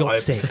 we've only got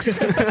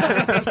 6.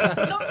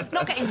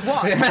 not getting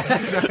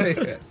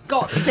one.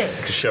 Got 6.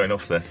 Just showing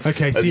off there.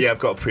 Okay, so I've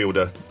got a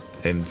pre-order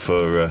in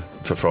for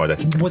for Friday.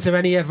 Was there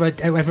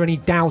ever any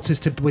doubt as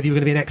to whether you were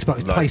going to be an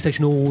Xbox, No.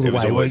 PlayStation all the It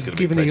was way? always gonna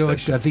be Given that you're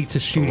PlayStation. a Vita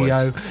studio,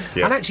 Always.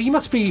 Yeah. and actually you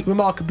must be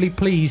remarkably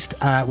pleased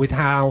with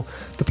how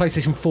the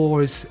PlayStation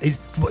 4 is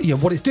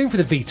what it's doing for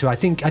the Vita. I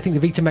think the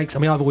Vita makes. I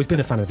mean, I've always been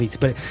a fan of the Vita,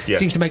 but it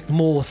seems to make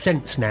more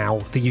sense now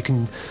that you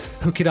can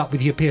hook it up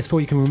with your PS4.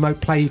 You can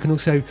remote play. You can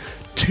also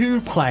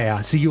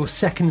two-player, so your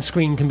second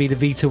screen can be the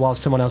Vita while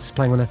someone else is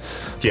playing on a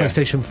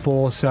PlayStation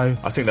 4. So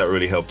I think that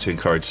really helped to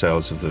encourage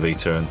sales of the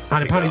Vita. And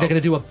apparently they're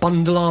going to do a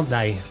bundle, aren't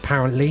they?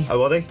 Apparently.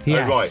 Oh, are they?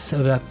 Yes, Oh, right.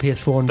 of the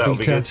PS4 and That'll Vita.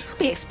 be good.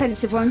 Be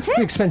expensive, won't It'd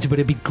be it? expensive, but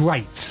it'd be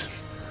great.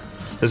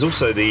 There's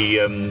also the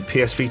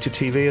PS Vita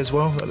TV as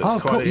well. That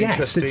looks quite yes,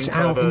 interesting. it's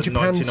kind out of in a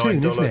Japan $99,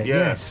 soon, isn't it? yeah,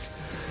 Yes.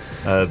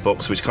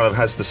 box, which kind of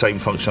has the same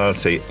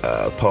functionality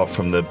apart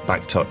from the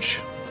back touch,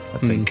 I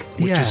think.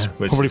 Which is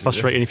probably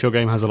frustrating if your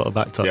game has a lot of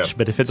back touch, Yeah,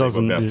 but if it so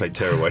doesn't... you won't be able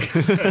to play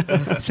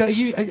Tearaway. So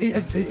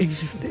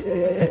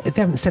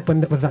they haven't said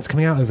whether that's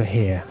coming out over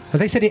here. Have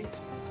they said it?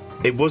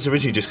 It was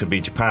originally just going to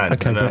be Japan,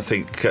 Okay, and I but-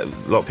 think a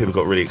lot of people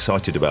got really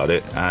excited about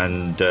it,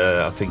 and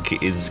I think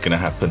it is going to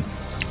happen.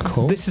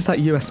 Cool. This is that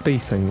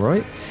USB thing,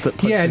 right? That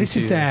plugs Yeah, this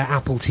into- is their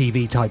Apple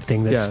TV type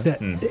thing. That's Yeah.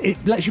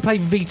 It lets you play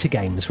Vita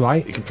games,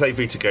 right? You can play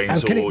Vita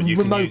games, can or it you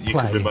can remote you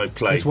can remote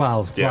play as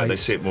well, Yeah, right. they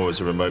see it more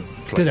as a remote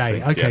play. Do they?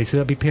 thing, Okay, yeah. so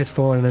that'll be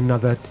PS4 and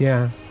another.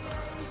 Yeah,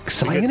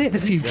 exciting, isn't it? The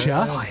future.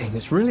 Exciting.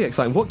 It's really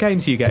exciting. What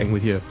games are you getting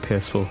with your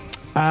PS4?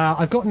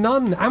 I've got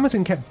none.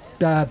 Amazon kept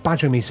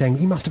badgering me saying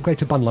you must upgrade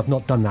to a bundle. I've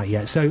not done that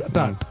yet. So,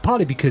 but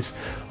partly because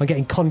I'm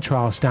getting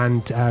Contrast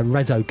and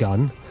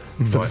Resogun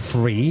for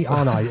free,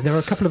 aren't I? There are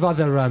a couple of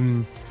other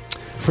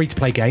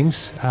free-to-play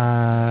games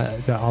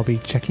that I'll be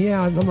checking.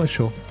 Yeah, I'm not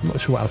sure. I'm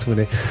not sure what else I'm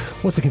going to do.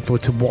 I was looking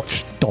forward to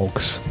Watch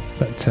Dogs,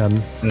 but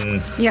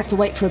You have to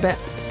wait for a bit.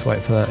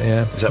 wait for that.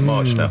 Yeah, Is that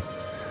March now?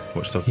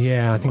 Watch Dogs?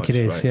 Yeah, I think it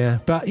is. Right. Yeah,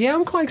 but yeah,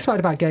 I'm quite excited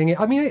about getting it.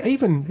 I mean,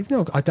 even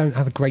though I don't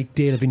have a great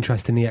deal of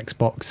interest in the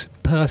Xbox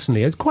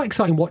personally, it's quite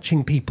exciting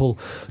watching people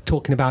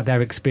talking about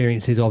their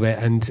experiences of it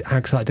and how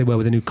excited they were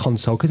with a new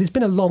console, because it's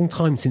been a long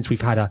time since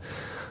we've had a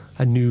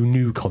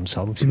new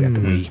console. Obviously, we had the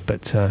Wii,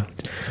 but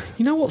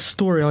You know what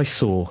story I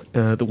saw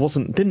that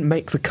didn't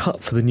make the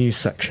cut for the news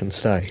section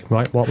today?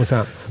 right, what was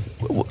that?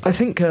 I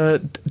think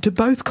do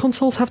both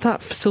consoles have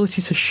that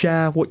facility to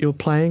share what you're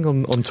playing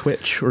on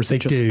Twitch, or is They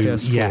it just do,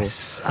 PS4?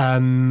 yes.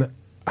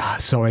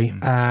 Sorry,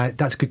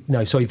 that's good.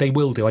 No, sorry, they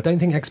will do. I don't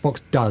think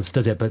Xbox does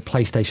it? But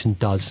PlayStation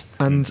does.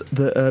 And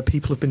the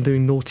people have been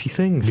doing naughty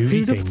things. Nudie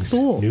Who'd have things.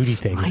 thought? Nudie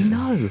things. I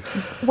know.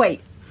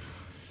 Wait.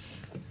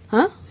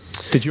 Huh?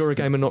 Did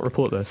Eurogamer not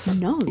report this?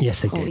 No.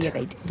 Yes, they Oh, did. yeah,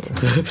 they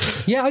did.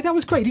 Yeah, that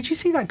was great. Did you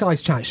see that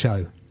guy's chat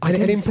show? I An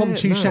didn't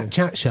impromptu see it, no.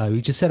 chat show.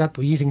 He just set up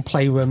using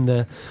Playroom,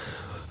 the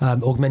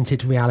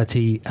augmented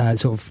reality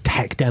sort of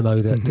tech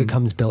demo that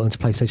comes built into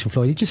PlayStation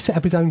 4. He just set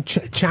up his own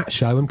chat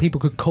show, and people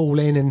could call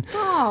in, and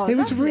Oh, it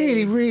was lovely.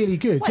 really, really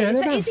good. Wait,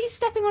 Yeah, is he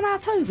stepping on our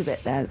toes a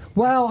bit there?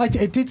 well, I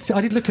did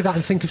look at that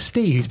and think of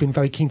Steve, who's been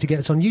very keen to get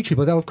us on YouTube.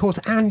 Although, of course,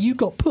 Anne, you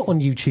got put on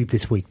YouTube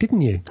this week,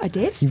 didn't you? I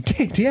did. You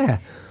did, yeah.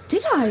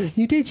 Did I?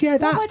 You did, yeah.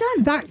 What have I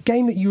done? That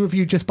game that you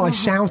reviewed just by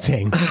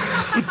shouting,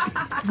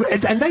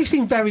 and they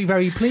seem very,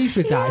 very pleased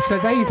with that. So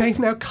they've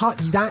now cut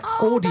that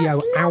Oh,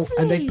 audio that's out,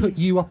 and they lovely. put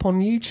you up on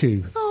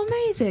YouTube. Oh,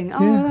 amazing.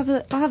 Oh,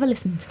 Yeah. I'll have a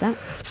listen to that.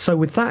 So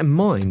with that in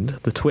mind,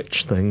 the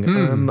Twitch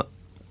thing,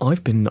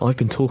 I've been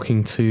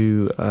talking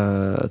to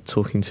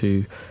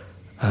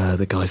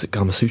the guys at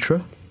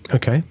Gamasutra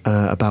Okay.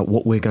 about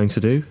what we're going to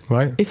do,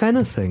 Right. if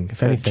anything,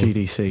 If anything. at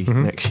GDC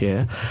next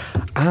year,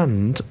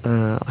 and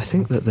I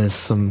think that there's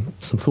some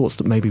thoughts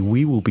that maybe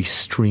we will be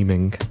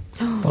streaming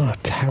What a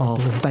terrible, our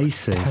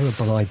faces.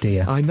 terrible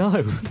idea. I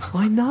know.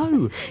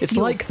 It's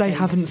Your like they face.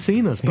 haven't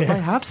seen us, but Yeah, they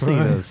have seen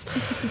right. us.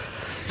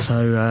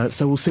 So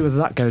we'll see whether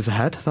that goes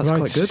ahead. That's Right,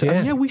 quite good. yeah.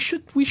 And yeah, we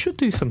should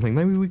do something.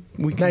 Maybe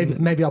we can.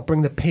 Maybe I'll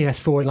bring the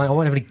PS4. Like I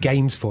won't have any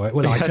games for it,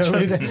 will I? So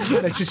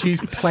let's just use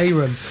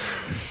Playroom.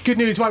 Good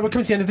news. Right, we're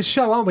coming to the end of the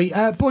show, aren't we?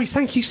 Boys,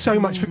 thank you so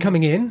much for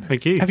coming in.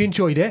 Thank you. Have you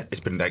enjoyed it? It's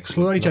been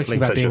excellent. We're only joking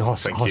about Pleasure. being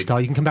Thank you.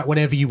 hostile. You can come back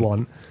whenever you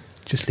want.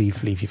 Just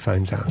leave your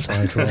phones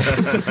outside. Rob.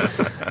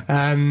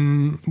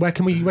 Where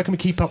can we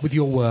keep up with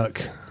your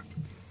work?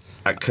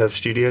 At Curve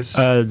Studios.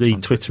 The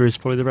Twitter is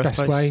probably the best Best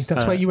place. way.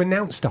 That's where you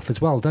announce stuff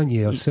as well, don't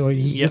you? So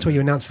that's where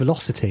you announce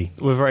Velocity.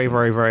 We're very,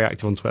 very, very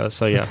active on Twitter.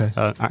 So yeah, Okay.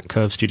 at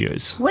Curve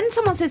Studios. When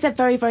someone says they're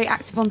very, very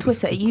active on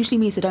Twitter, it usually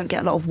means they don't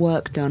get a lot of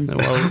work done.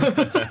 Well,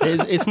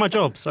 it's my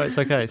job, so it's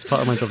okay. It's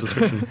part of my job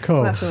description.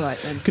 Cool. That's all right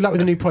then. Good luck with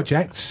the new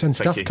projects and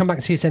stuff. you. Come back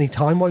and see us any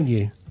time, won't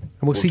you?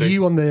 And we'll see do.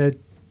 you on the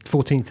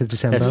 14th of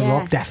December, Yes. Yeah.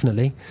 Rob,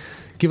 definitely.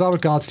 Give our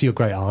regards to your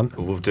great aunt.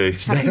 We'll do.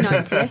 Happy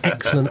 90th.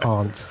 Excellent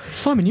aunt.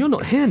 Simon, you're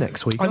not here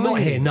next week. I'm are not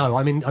you? here. No,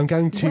 I'm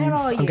going to. Where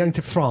are I'm you? going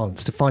to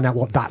France to find out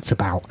what that's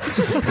about.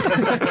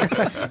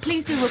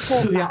 Please do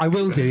report Yeah, back. I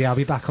will do. Yeah, I'll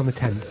be back on the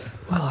 10th.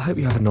 Well, I hope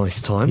you have a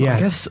nice time. Yeah. I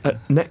guess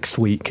next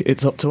week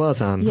it's up to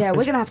us, Anne. Yeah, we're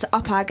It's going to have to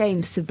up our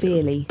game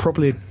severely.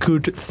 probably a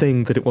good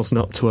thing that it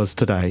wasn't up to us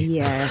today.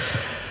 Yeah.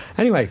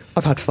 Anyway,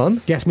 I've had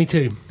fun. Yes, me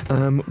too.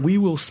 We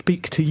will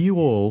speak to you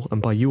all,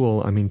 and by you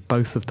all, I mean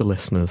both of the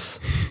listeners,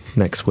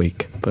 next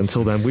week. But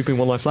until then, we've been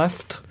One Life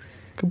Left.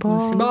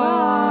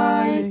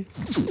 Goodbye. Bye.